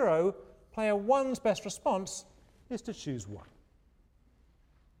 chooses 0, player 1's best response is to choose 1.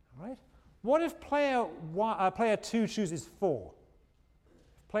 All right. What if player 2 chooses 4?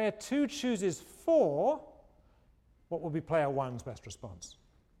 If player 2 chooses 4, what will be player 1's best response?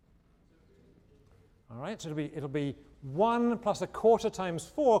 All right, so it'll be 1 plus a quarter times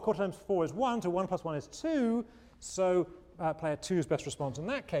 4. A quarter times 4 is 1, so 1 plus 1 is 2. So player 2's best response in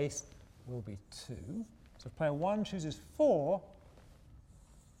that case will be 2. So if player 1 chooses 4,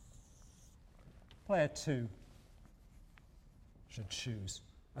 player 2 should choose.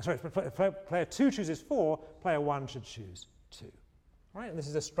 If player 2 chooses 4, player 1 should choose 2. All right, and this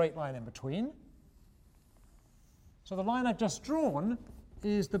is a straight line in between. So the line I've just drawn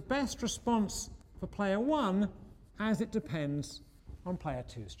is the best response for player 1 as it depends on player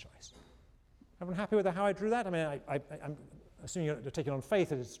 2's choice. Everyone happy with how I drew that? I mean, I'm assuming you're taking on faith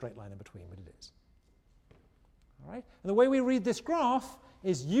that it's a straight line in between, but it is. All right? And the way we read this graph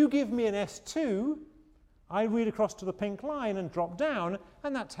is you give me an S2, I read across to the pink line and drop down,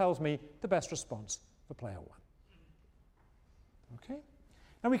 and that tells me the best response for player 1. Okay?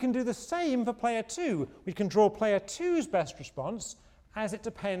 And we can do the same for player 2. We can draw player 2's best response as it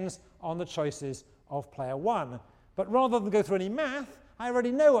depends on the choices of player 1. But rather than go through any math, I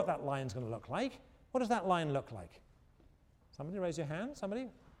already know what that line's going to look like. What does that line look like? Somebody raise your hand. Somebody?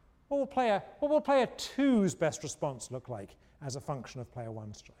 What will player 2's best response look like as a function of player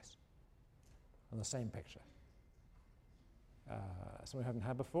 1's choice? On the same picture. Someone we haven't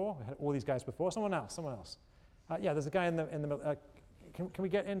had before. We had all these guys before. Someone else. Yeah, there's a guy in the middle. Can we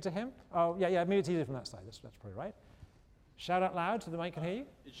get into him? Oh, yeah, maybe it's easier from that side. That's probably right. Shout out loud so the mic can hear you.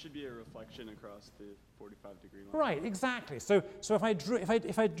 It should be a reflection across the 45-degree line. Right, exactly. So if I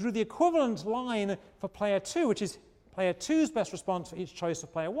drew the equivalent line for player 2, which is player 2's best response for each choice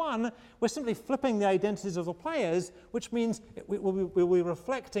of player 1, we're simply flipping the identities of the players, which means we'll be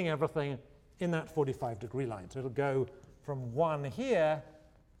reflecting everything in that 45-degree line. So it'll go from 1 here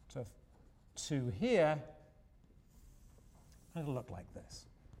to 2 here, and it'll look like this.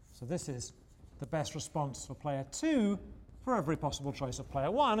 So this is the best response for player 2 for every possible choice of player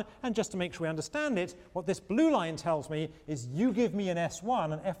 1. And just to make sure we understand it, what this blue line tells me is you give me an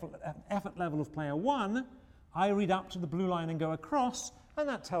S1, an effort level of player 1, I read up to the blue line and go across, and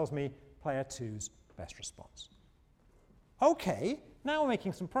that tells me player 2's best response. Okay, now we're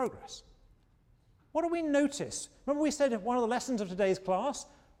making some progress. What do we notice? Remember we said one of the lessons of today's class,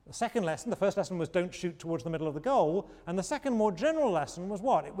 the second lesson, the first lesson was don't shoot towards the middle of the goal, and the second more general lesson was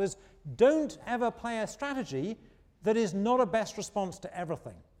what? It was don't ever play a strategy that is not a best response to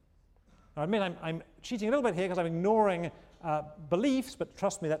everything. Now, I admit I'm cheating a little bit here because I'm ignoring beliefs, but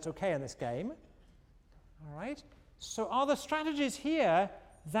trust me, that's okay in this game. All right? So are there strategies here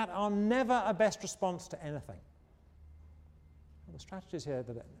that are never a best response to anything? Are there strategies here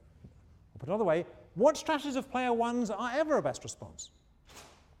that, or put another way, what strategies of player 1's are ever a best response?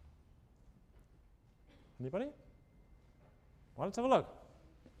 Anybody? Well, let's have a look.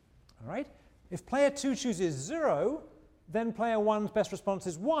 All right? If player 2 chooses 0, then player 1's best response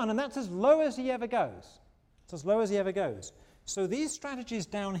is 1, and that's as low as he ever goes. It's as low as he ever goes. So these strategies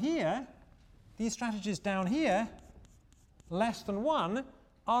down here, less than 1,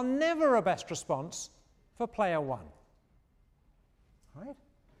 are never a best response for player 1. Right?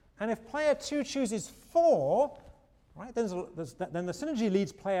 And if player 2 chooses 4, right, then the synergy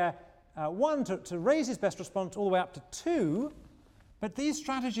leads player 1 to raise his best response all the way up to 2, but these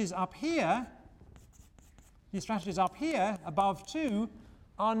strategies up here above 2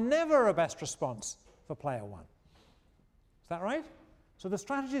 are never a best response for player 1. Is that right? So the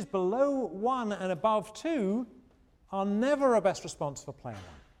strategies below 1 and above 2 are never a best response for player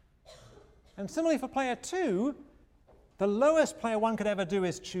 1. And similarly for player 2, the lowest player 1 could ever do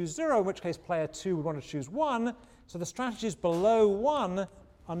is choose 0, in which case player 2 would want to choose 1. So the strategies below 1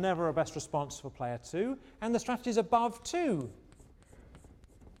 are never a best response for player 2, and the strategies above 2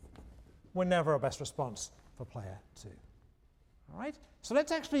 were never a best response for player 2. All right? So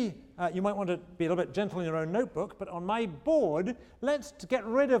let's actually, you might want to be a little bit gentle in your own notebook, but on my board, let's get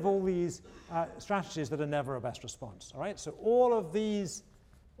rid of all these strategies that are never a best response. All right? So all these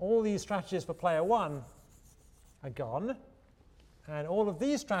strategies for player 1 are gone, and all of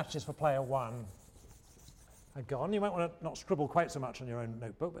these strategies for player 1 are gone. You might want to not scribble quite so much on your own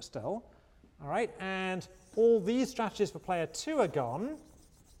notebook, but still. All right? And all these strategies for player 2 are gone,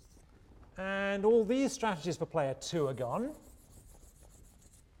 and all these strategies for player 2 are gone.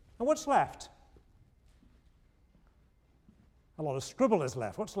 And what's left? A lot of scribble is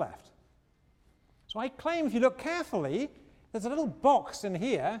left. What's left? So I claim, if you look carefully, there's a little box in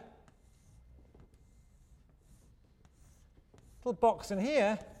here,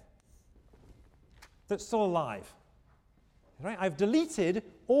 that's still alive. Right? I've deleted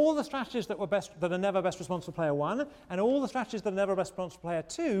all the strategies that are never best response for player 1, and all the strategies that are never best response for player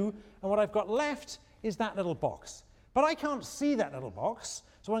 2, and what I've got left is that little box. But I can't see that little box,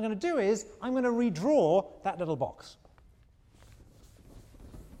 so what I'm going to do is I'm going to redraw that little box.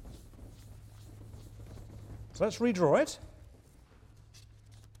 So let's redraw it.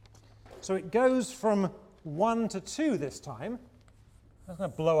 So it goes from 1 to 2 this time. I'm going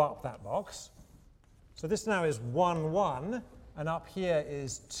to blow up that box. So this now is 1, 1, and up here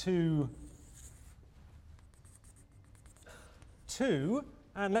is 2, 2.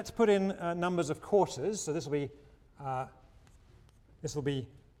 And let's put in numbers of quarters. So this will be what will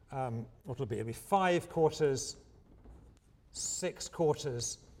be? It'll be 5 quarters, 6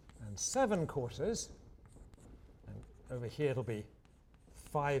 quarters, and 7 quarters. And over here it'll be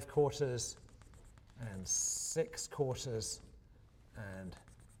 5 quarters, and 6 quarters, and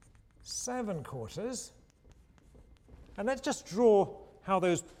 7 quarters. And let's just draw how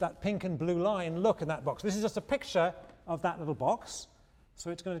that pink and blue line look in that box. This is just a picture of that little box. So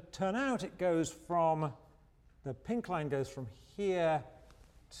it's going to turn out it goes from, the pink line goes from here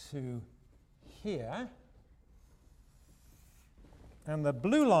to here. And the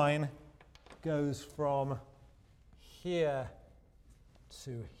blue line goes from here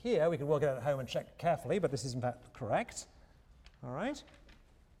to here. We can work it out at home and check carefully, but this is in fact correct. All right.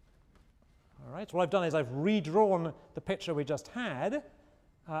 All right. So what I've done is I've redrawn the picture we just had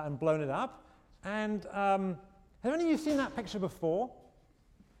and blown it up. And have any of you seen that picture before?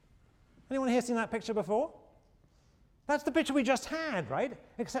 Anyone here seen that picture before? That's the picture we just had, right?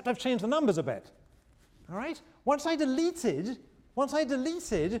 Except I've changed the numbers a bit. All right? Once I deleted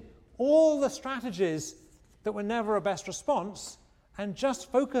all the strategies that were never a best response and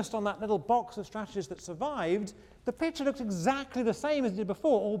just focused on that little box of strategies that survived, the picture looks exactly the same as it did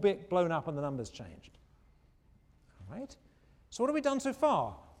before, albeit blown up and the numbers changed. All right? So what have we done so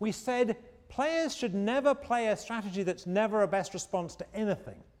far? We said players should never play a strategy that's never a best response to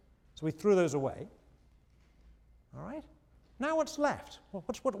anything. So we threw those away. All right? Now what's left?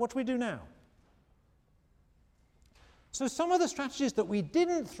 What do we do now? So some of the strategies that we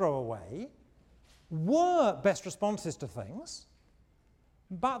didn't throw away were best responses to things,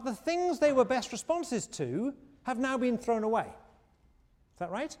 but the things they were best responses to have now been thrown away. Is that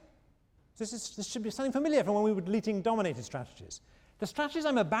right? This should be something familiar from when we were deleting dominated strategies. The strategies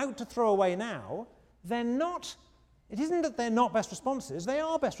I'm about to throw away now, they're not, it isn't that they're not best responses, they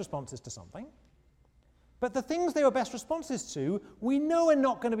are best responses to something. But the things they were best responses to, we know are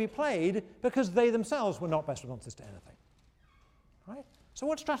not going to be played because they themselves were not best responses to anything. Right? So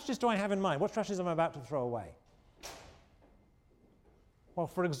what strategies do I have in mind? What strategies am I about to throw away? Well,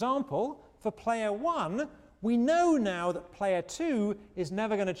 for example, for player 1, we know now that player 2 is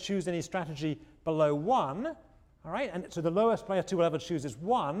never going to choose any strategy below 1. All right? And so the lowest player 2 will ever choose is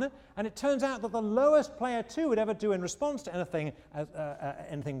 1. And it turns out that the lowest player 2 would ever do in response to anything,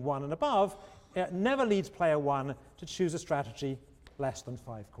 anything 1 and above never leads player 1 to choose a strategy less than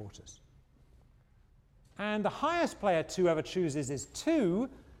 5/4. And the highest player 2 ever chooses is 2.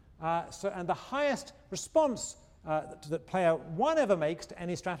 And the highest response that player 1 ever makes to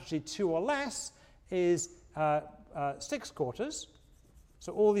any strategy 2 or less is 6/4.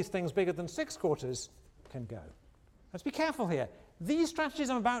 So all these things bigger than 6/4 can go. Let's be careful here. These strategies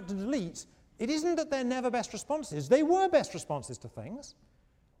I'm about to delete, it isn't that they're never best responses. They were best responses to things.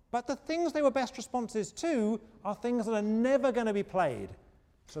 But the things they were best responses to are things that are never going to be played,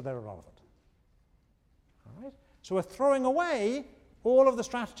 so they're irrelevant. All right? So we're throwing away all of the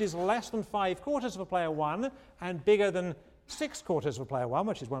strategies less than 5/4 for player 1 and bigger than 6/4 for player 1,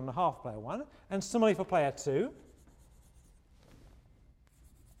 which is 1.5 player 1, and similarly for player 2.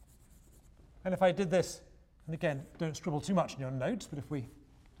 And if I did this, and again, don't scribble too much in your notes, but if we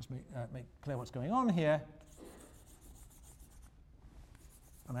just make clear what's going on here,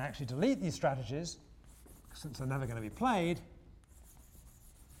 and I actually delete these strategies, since they're never going to be played,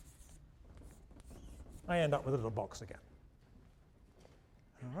 I end up with a little box again.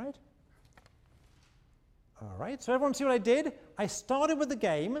 All right? All right, so everyone see what I did? I started with the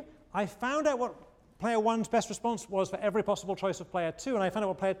game. I found out what player 1's best response was for every possible choice of player 2, and I found out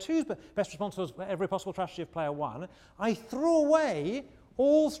what player 2's best response was for every possible strategy of player 1. I threw away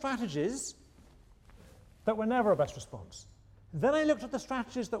all strategies that were never a best response. Then I looked at the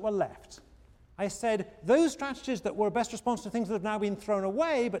strategies that were left. I said, those strategies that were best response to things that have now been thrown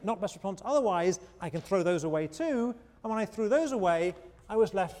away, but not best response otherwise, I can throw those away too. And when I threw those away, I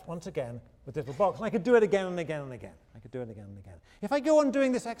was left once again with this little box. And I could do it again and again and again. I could do it again and again. If I go on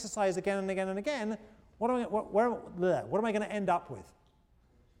doing this exercise again and again and again, what am I going to end up with?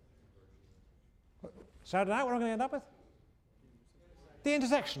 Shout it out, what am I going to end up with? The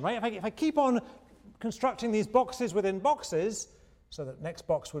intersection, right? If I keep on constructing these boxes within boxes, so that next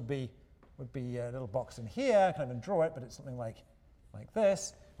box would be a little box in here. I can't even draw it, but it's something like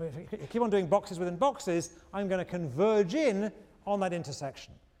this. If I keep on doing boxes within boxes, I'm going to converge in on that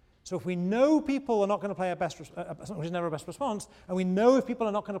intersection. So if we know people are not going to play something which is never a best response, and we know if people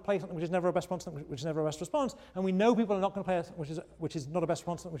are not going to play something which is never a best response, something which is never a best response, and we know people are not going to play something which is not a best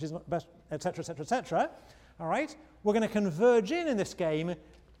response, something which is not best, etc., etc., etc. All right, we're going to converge in this game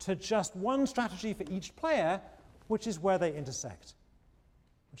to just one strategy for each player, which is where they intersect.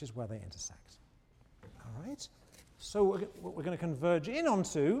 All right? So what we're going to converge in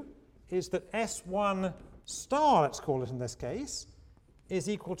onto is that S1 star, let's call it in this case, is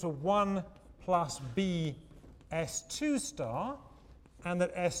equal to 1 plus B S2 star, and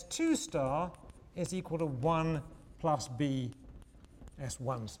that S2 star is equal to 1 plus B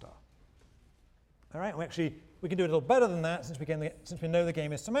S1 star. All right, we can do it a little better than that since we know the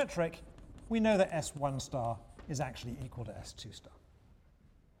game is symmetric. We know that S1 star is actually equal to S2 star.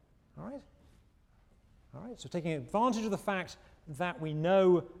 All right? All right, so taking advantage of the fact that we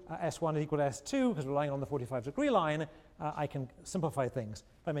know S1 is equal to S2 because we're lying on the 45-degree line, I can simplify things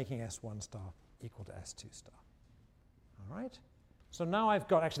by making S1 star equal to S2 star. All right? So now I've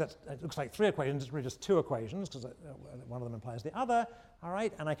got, actually it looks like 3 equations, it's really just 2 equations because one of them implies the other. All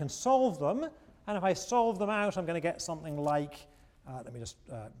right, and I can solve them. And if I solve them out, I'm going to get something like, let me just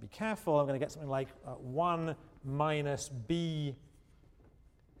be careful, I'm going to get something like 1 minus B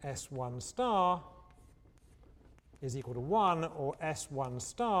S1 star is equal to 1, or S1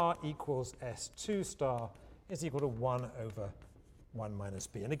 star equals S2 star is equal to 1 over 1 minus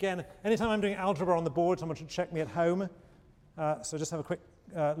B. And again, anytime I'm doing algebra on the board, someone should check me at home. So just have a quick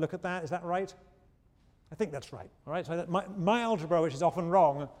look at that. Is that right? I think that's right. All right. So that my algebra, which is often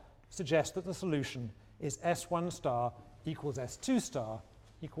wrong, suggests that the solution is S1 star equals S2 star,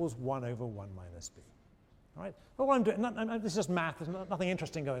 equals 1 over 1 minus b. All right? Well, what I'm doing, this is just math, there's nothing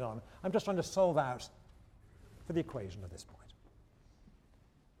interesting going on. I'm just trying to solve out for the equation at this point.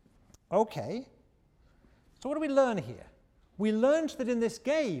 Okay, so what do we learn here? We learned that in this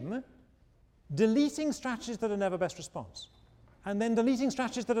game, deleting strategies that are never best response, and then deleting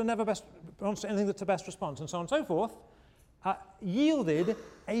strategies that are never best response to anything that's a best response, and so on and so forth, yielded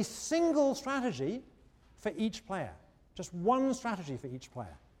a single strategy for each player. Just one strategy for each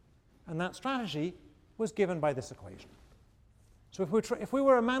player. And that strategy was given by this equation. So if we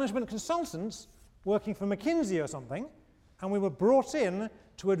were a management consultant working for McKinsey or something, and we were brought in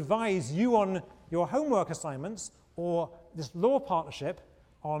to advise you on your homework assignments or this law partnership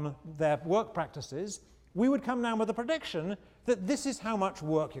on their work practices, we would come down with a prediction that this is how much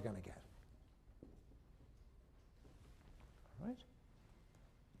work you're going to get. All right?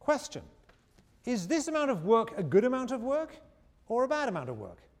 Question. Is this amount of work a good amount of work or a bad amount of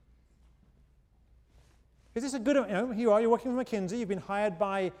work? Is this a good, you're working for McKinsey, you've been hired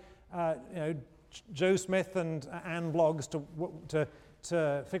by Joe Smith and Ann Bloggs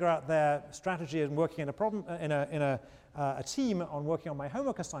to figure out their strategy and working in a team on working on my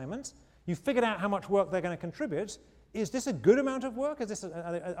homework assignments. You figured out how much work they're going to contribute. Is this a good amount of work?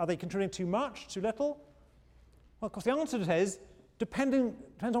 Are they contributing too much, too little? Well, of course, the answer to that is depends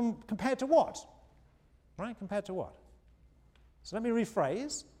on compared to what, right? Compared to what? So let me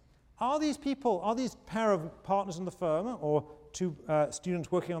rephrase. Are these pair of partners in the firm or two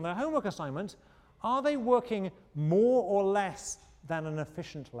students working on their homework assignment, are they working more or less than an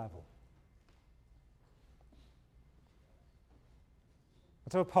efficient level?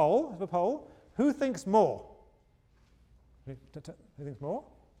 Let's have a poll. Who thinks more? Who thinks more?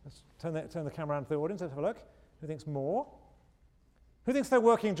 Let's turn the camera around to the audience. Let's have a look. Who thinks more? Who thinks they're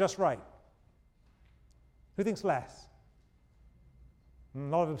working just right? Who thinks less? A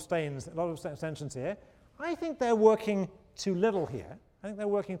lot of abstentions here. I think they're working too little here.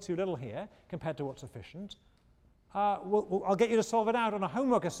 Compared to what's efficient. I'll get you to solve it out on a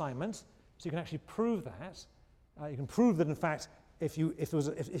homework assignment, so you can actually prove that. You can prove that, in fact, if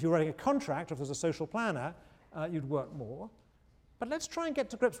you're writing a contract or if there's a social planner, you'd work more. But let's try and get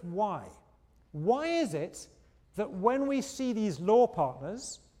to grips why. Why is it that when we see these law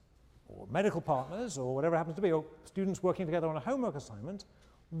partners, or medical partners, or whatever it happens to be, or students working together on a homework assignment,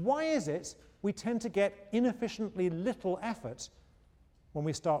 why is it we tend to get inefficiently little effort when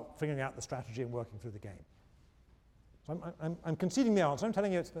we start figuring out the strategy and working through the game? So I'm conceding the answer. I'm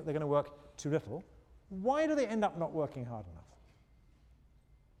telling you that they're going to work too little. Why do they end up not working hard enough?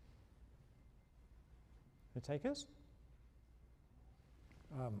 The takers?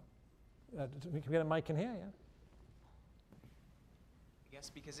 Can we get a mic in here? Yeah. I guess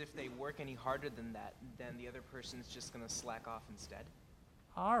because if they work any harder than that, then the other person's just going to slack off instead.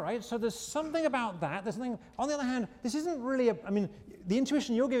 All right, so there's something about that. There's something, on the other hand, this isn't really the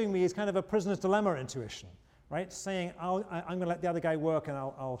intuition you're giving me is kind of a prisoner's dilemma intuition, right? Saying, I'm going to let the other guy work and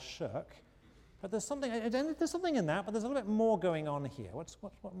I'll shirk. But there's something in that, but there's a little bit more going on here.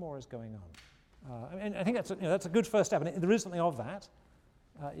 What more is going on? I think that's a good first step, and there is something of that.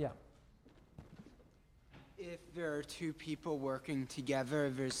 Yeah. If there are two people working together,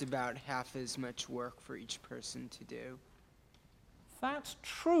 there's about half as much work for each person to do. That's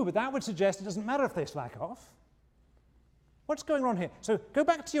true, but that would suggest it doesn't matter if they slack off. What's going on here? So go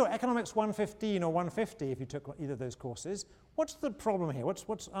back to your Economics 115 or 150 if you took either of those courses. What's the problem here?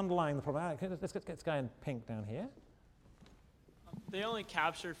 What's underlying the problem? Let's get this guy in pink down here. They only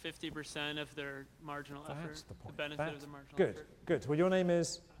capture 50% of their marginal effort. That's the point. The benefit of the marginal effort. Good. Well, your name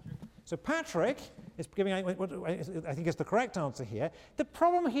is? So Patrick is giving what I think is the correct answer here. The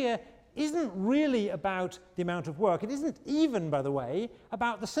problem here isn't really about the amount of work. It isn't even, by the way,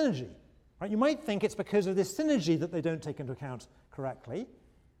 about the synergy. Right? You might think it's because of this synergy that they don't take into account correctly.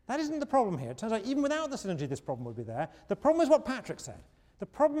 That isn't the problem here. It turns out even without the synergy, this problem would be there. The problem is what Patrick said. The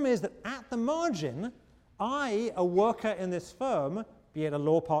problem is that at the margin, I, a worker in this firm, be it a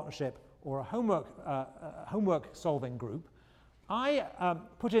law partnership or a homework solving group, I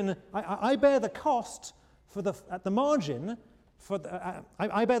bear the cost at the margin.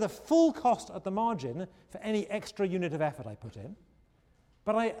 I bear the full cost at the margin for any extra unit of effort I put in,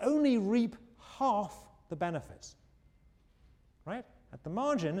 but I only reap half the benefits. Right? At the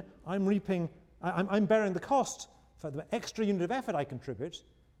margin, I'm bearing the cost for the extra unit of effort I contribute,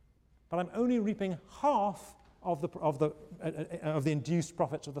 but I'm only reaping half of the induced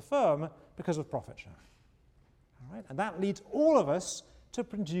profits of the firm because of profit sharing. All right? And that leads all of us to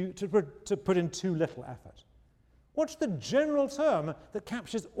put in too little effort. What's the general term that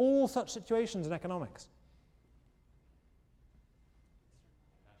captures all such situations in economics?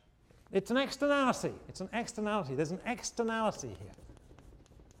 It's an externality. It's an externality. There's an externality here.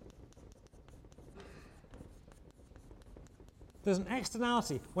 There's an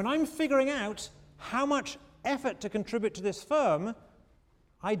externality. When I'm figuring out how much effort to contribute to this firm,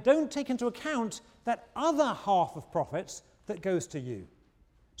 I don't take into account that other half of profits that goes to you.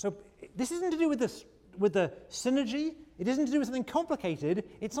 So this isn't to do with this, with the synergy. It isn't to do with something complicated.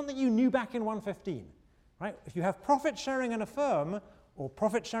 It's something you knew back in 115. Right? If you have profit sharing in a firm, or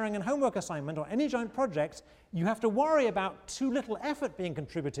profit sharing in homework assignment, or any joint project, you have to worry about too little effort being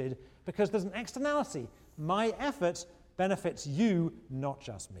contributed because there's an externality. My effort benefits you, not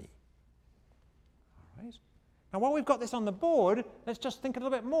just me. All right? Now, while we've got this on the board, let's just think a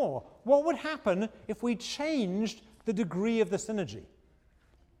little bit more. What would happen if we changed the degree of the synergy?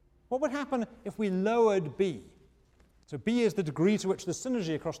 What would happen if we lowered B? So B is the degree to which the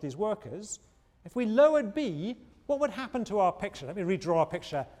synergy across these workers. If we lowered B, what would happen to our picture? Let me redraw our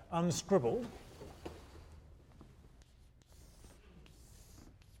picture unscribbled.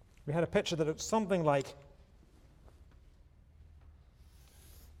 We had a picture that looked something like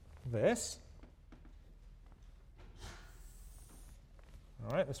this.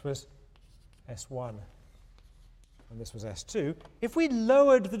 All right, this was S1 and this was S2. If we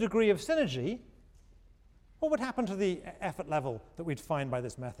lowered the degree of synergy, what would happen to the effort level that we'd find by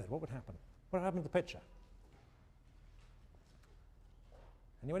this method? What would happen? What would happen to the picture?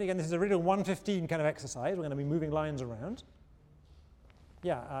 Anyway, again, this is a real 115 kind of exercise. We're going to be moving lines around.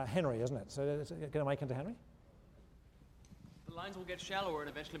 Yeah, Henry, isn't it? So get a mic into Henry. The lines will get shallower and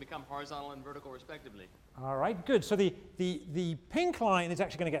eventually become horizontal and vertical respectively. All right, good. So the pink line is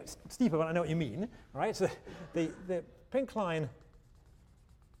actually going to get steeper, but I know what you mean. All right, so the pink line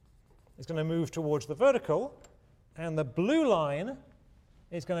is going to move towards the vertical, and the blue line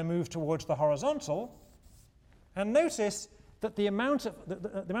is going to move towards the horizontal. And notice that the amount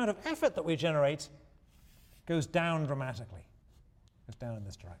of effort that we generate goes down dramatically. Goes down in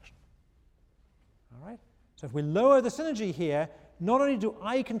this direction. All right? So if we lower the synergy here, not only do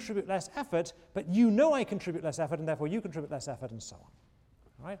I contribute less effort, but you know I contribute less effort, and therefore you contribute less effort, and so on.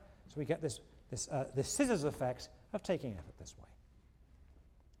 All right? So we get this scissors effect of taking effort this way.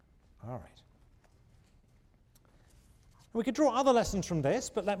 All right. We could draw other lessons from this,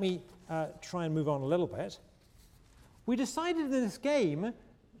 but let me try and move on a little bit. We decided in this game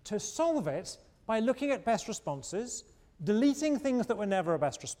to solve it by looking at best responses, deleting things that were never a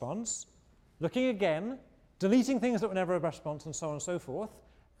best response, looking again, deleting things that were never a best response, and so on and so forth.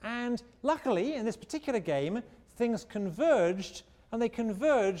 And luckily, in this particular game, things converged, and they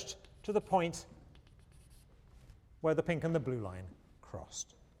converged to the point where the pink and the blue line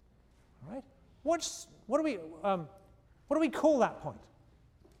crossed. All right? What do we call that point?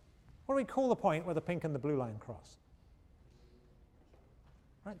 What do we call the point where the pink and the blue line cross?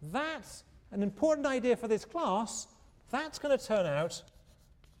 Right? That's an important idea for this class. That's going to turn out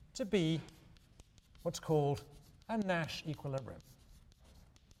to be what's called a Nash equilibrium.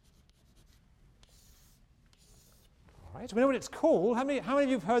 All right, so we know what it's called. How many of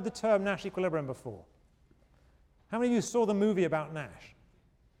you have heard the term Nash equilibrium before? How many of you saw the movie about Nash?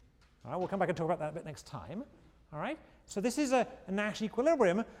 All right, we'll come back and talk about that a bit next time. All right, so this is a Nash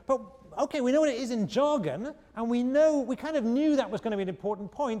equilibrium, but okay, we know what it is in jargon, and we kind of knew that was going to be an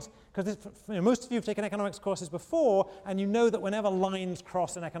important point, because most of you have taken economics courses before, and you know that whenever lines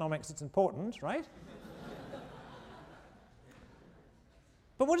cross in economics, it's important, right?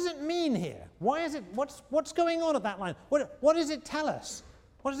 But what does it mean here? Why is it? What's going on at that line? What does it tell us?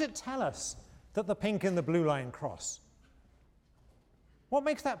 What does it tell us that the pink and the blue line cross? What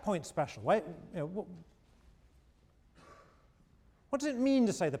makes that point special? What does it mean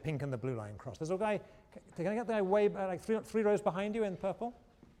to say the pink and the blue line cross? There's a guy. Can I get the guy way like three rows behind you in purple?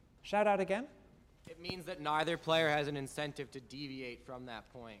 Shout out again. It means that neither player has an incentive to deviate from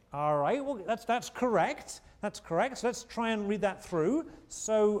that point. All right, well, that's correct. That's correct. So let's try and read that through.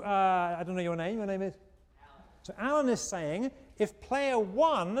 So I don't know your name. Your name is? Alan. So Alan is saying if player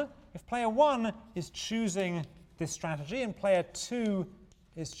one is choosing this strategy and player 2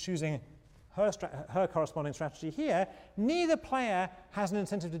 is choosing her corresponding strategy here, neither player has an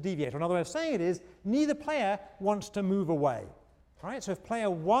incentive to deviate. Or another way of saying it is, neither player wants to move away. All right, so if player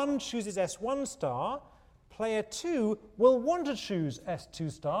 1 chooses S1 star, player 2 will want to choose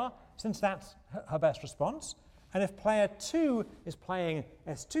S2 star, since that's her best response. And if player 2 is playing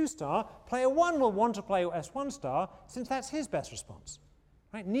S2 star, player 1 will want to play S1 star, since that's his best response.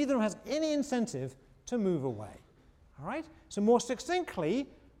 Right? Neither of them has any incentive to move away. All right? So more succinctly,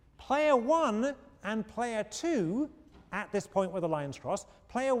 player 1 and player 2, at this point where the lines cross,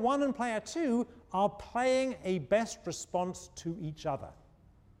 player 1 and player 2 are playing a best response to each other.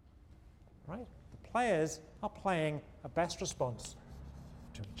 right? The players are playing a best response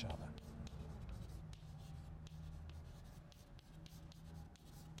to each other.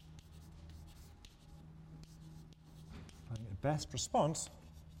 Playing a best response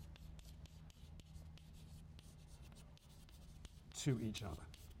to each other.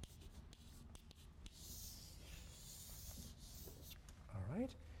 All right.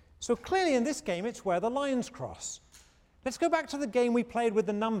 So clearly in this game, it's where the lines cross. Let's go back to the game we played with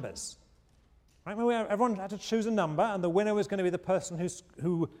the numbers. Right, everyone had to choose a number, and the winner was going to be the person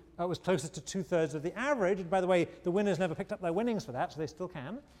who was closest to 2/3 of the average. And by the way, the winners never picked up their winnings for that, so they still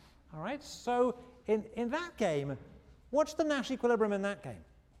can. All right, so in that game, what's the Nash equilibrium in that game?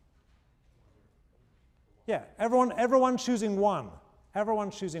 Yeah, everyone choosing 1. Everyone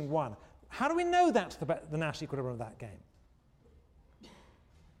choosing 1. How do we know that's the Nash equilibrium of that game?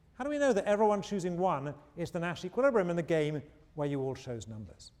 How do we know that everyone choosing 1 is the Nash equilibrium in the game where you all chose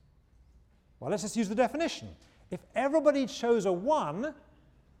numbers? Well, let's just use the definition. If everybody chose a 1,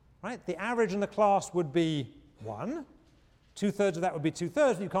 right, the average in the class would be 1. 2/3 of that would be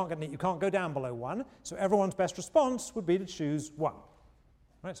 2/3. You can't go down below 1. So everyone's best response would be to choose 1.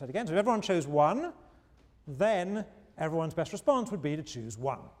 Right, so again, so if everyone chose 1, then everyone's best response would be to choose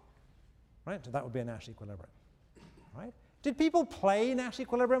 1. Right, so that would be a Nash equilibrium. Right? Did people play Nash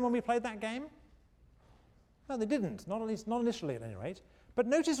equilibrium when we played that game? No, they didn't. Not initially, at any rate. But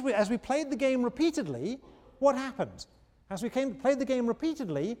notice as we played the game repeatedly, what happened? As we played the game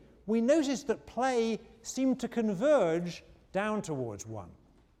repeatedly, we noticed that play seemed to converge down towards 1.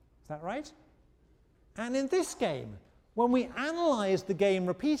 Is that right? And in this game, when we analyzed the game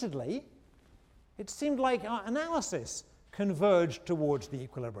repeatedly, it seemed like our analysis converged towards the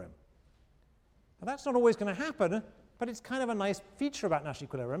equilibrium. Now, that's not always going to happen, but it's kind of a nice feature about Nash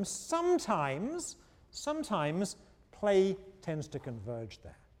equilibrium. Sometimes play tends to converge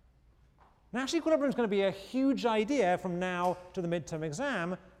there. Nash equilibrium is going to be a huge idea from now to the midterm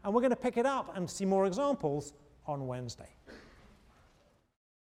exam, and we're going to pick it up and see more examples on Wednesday.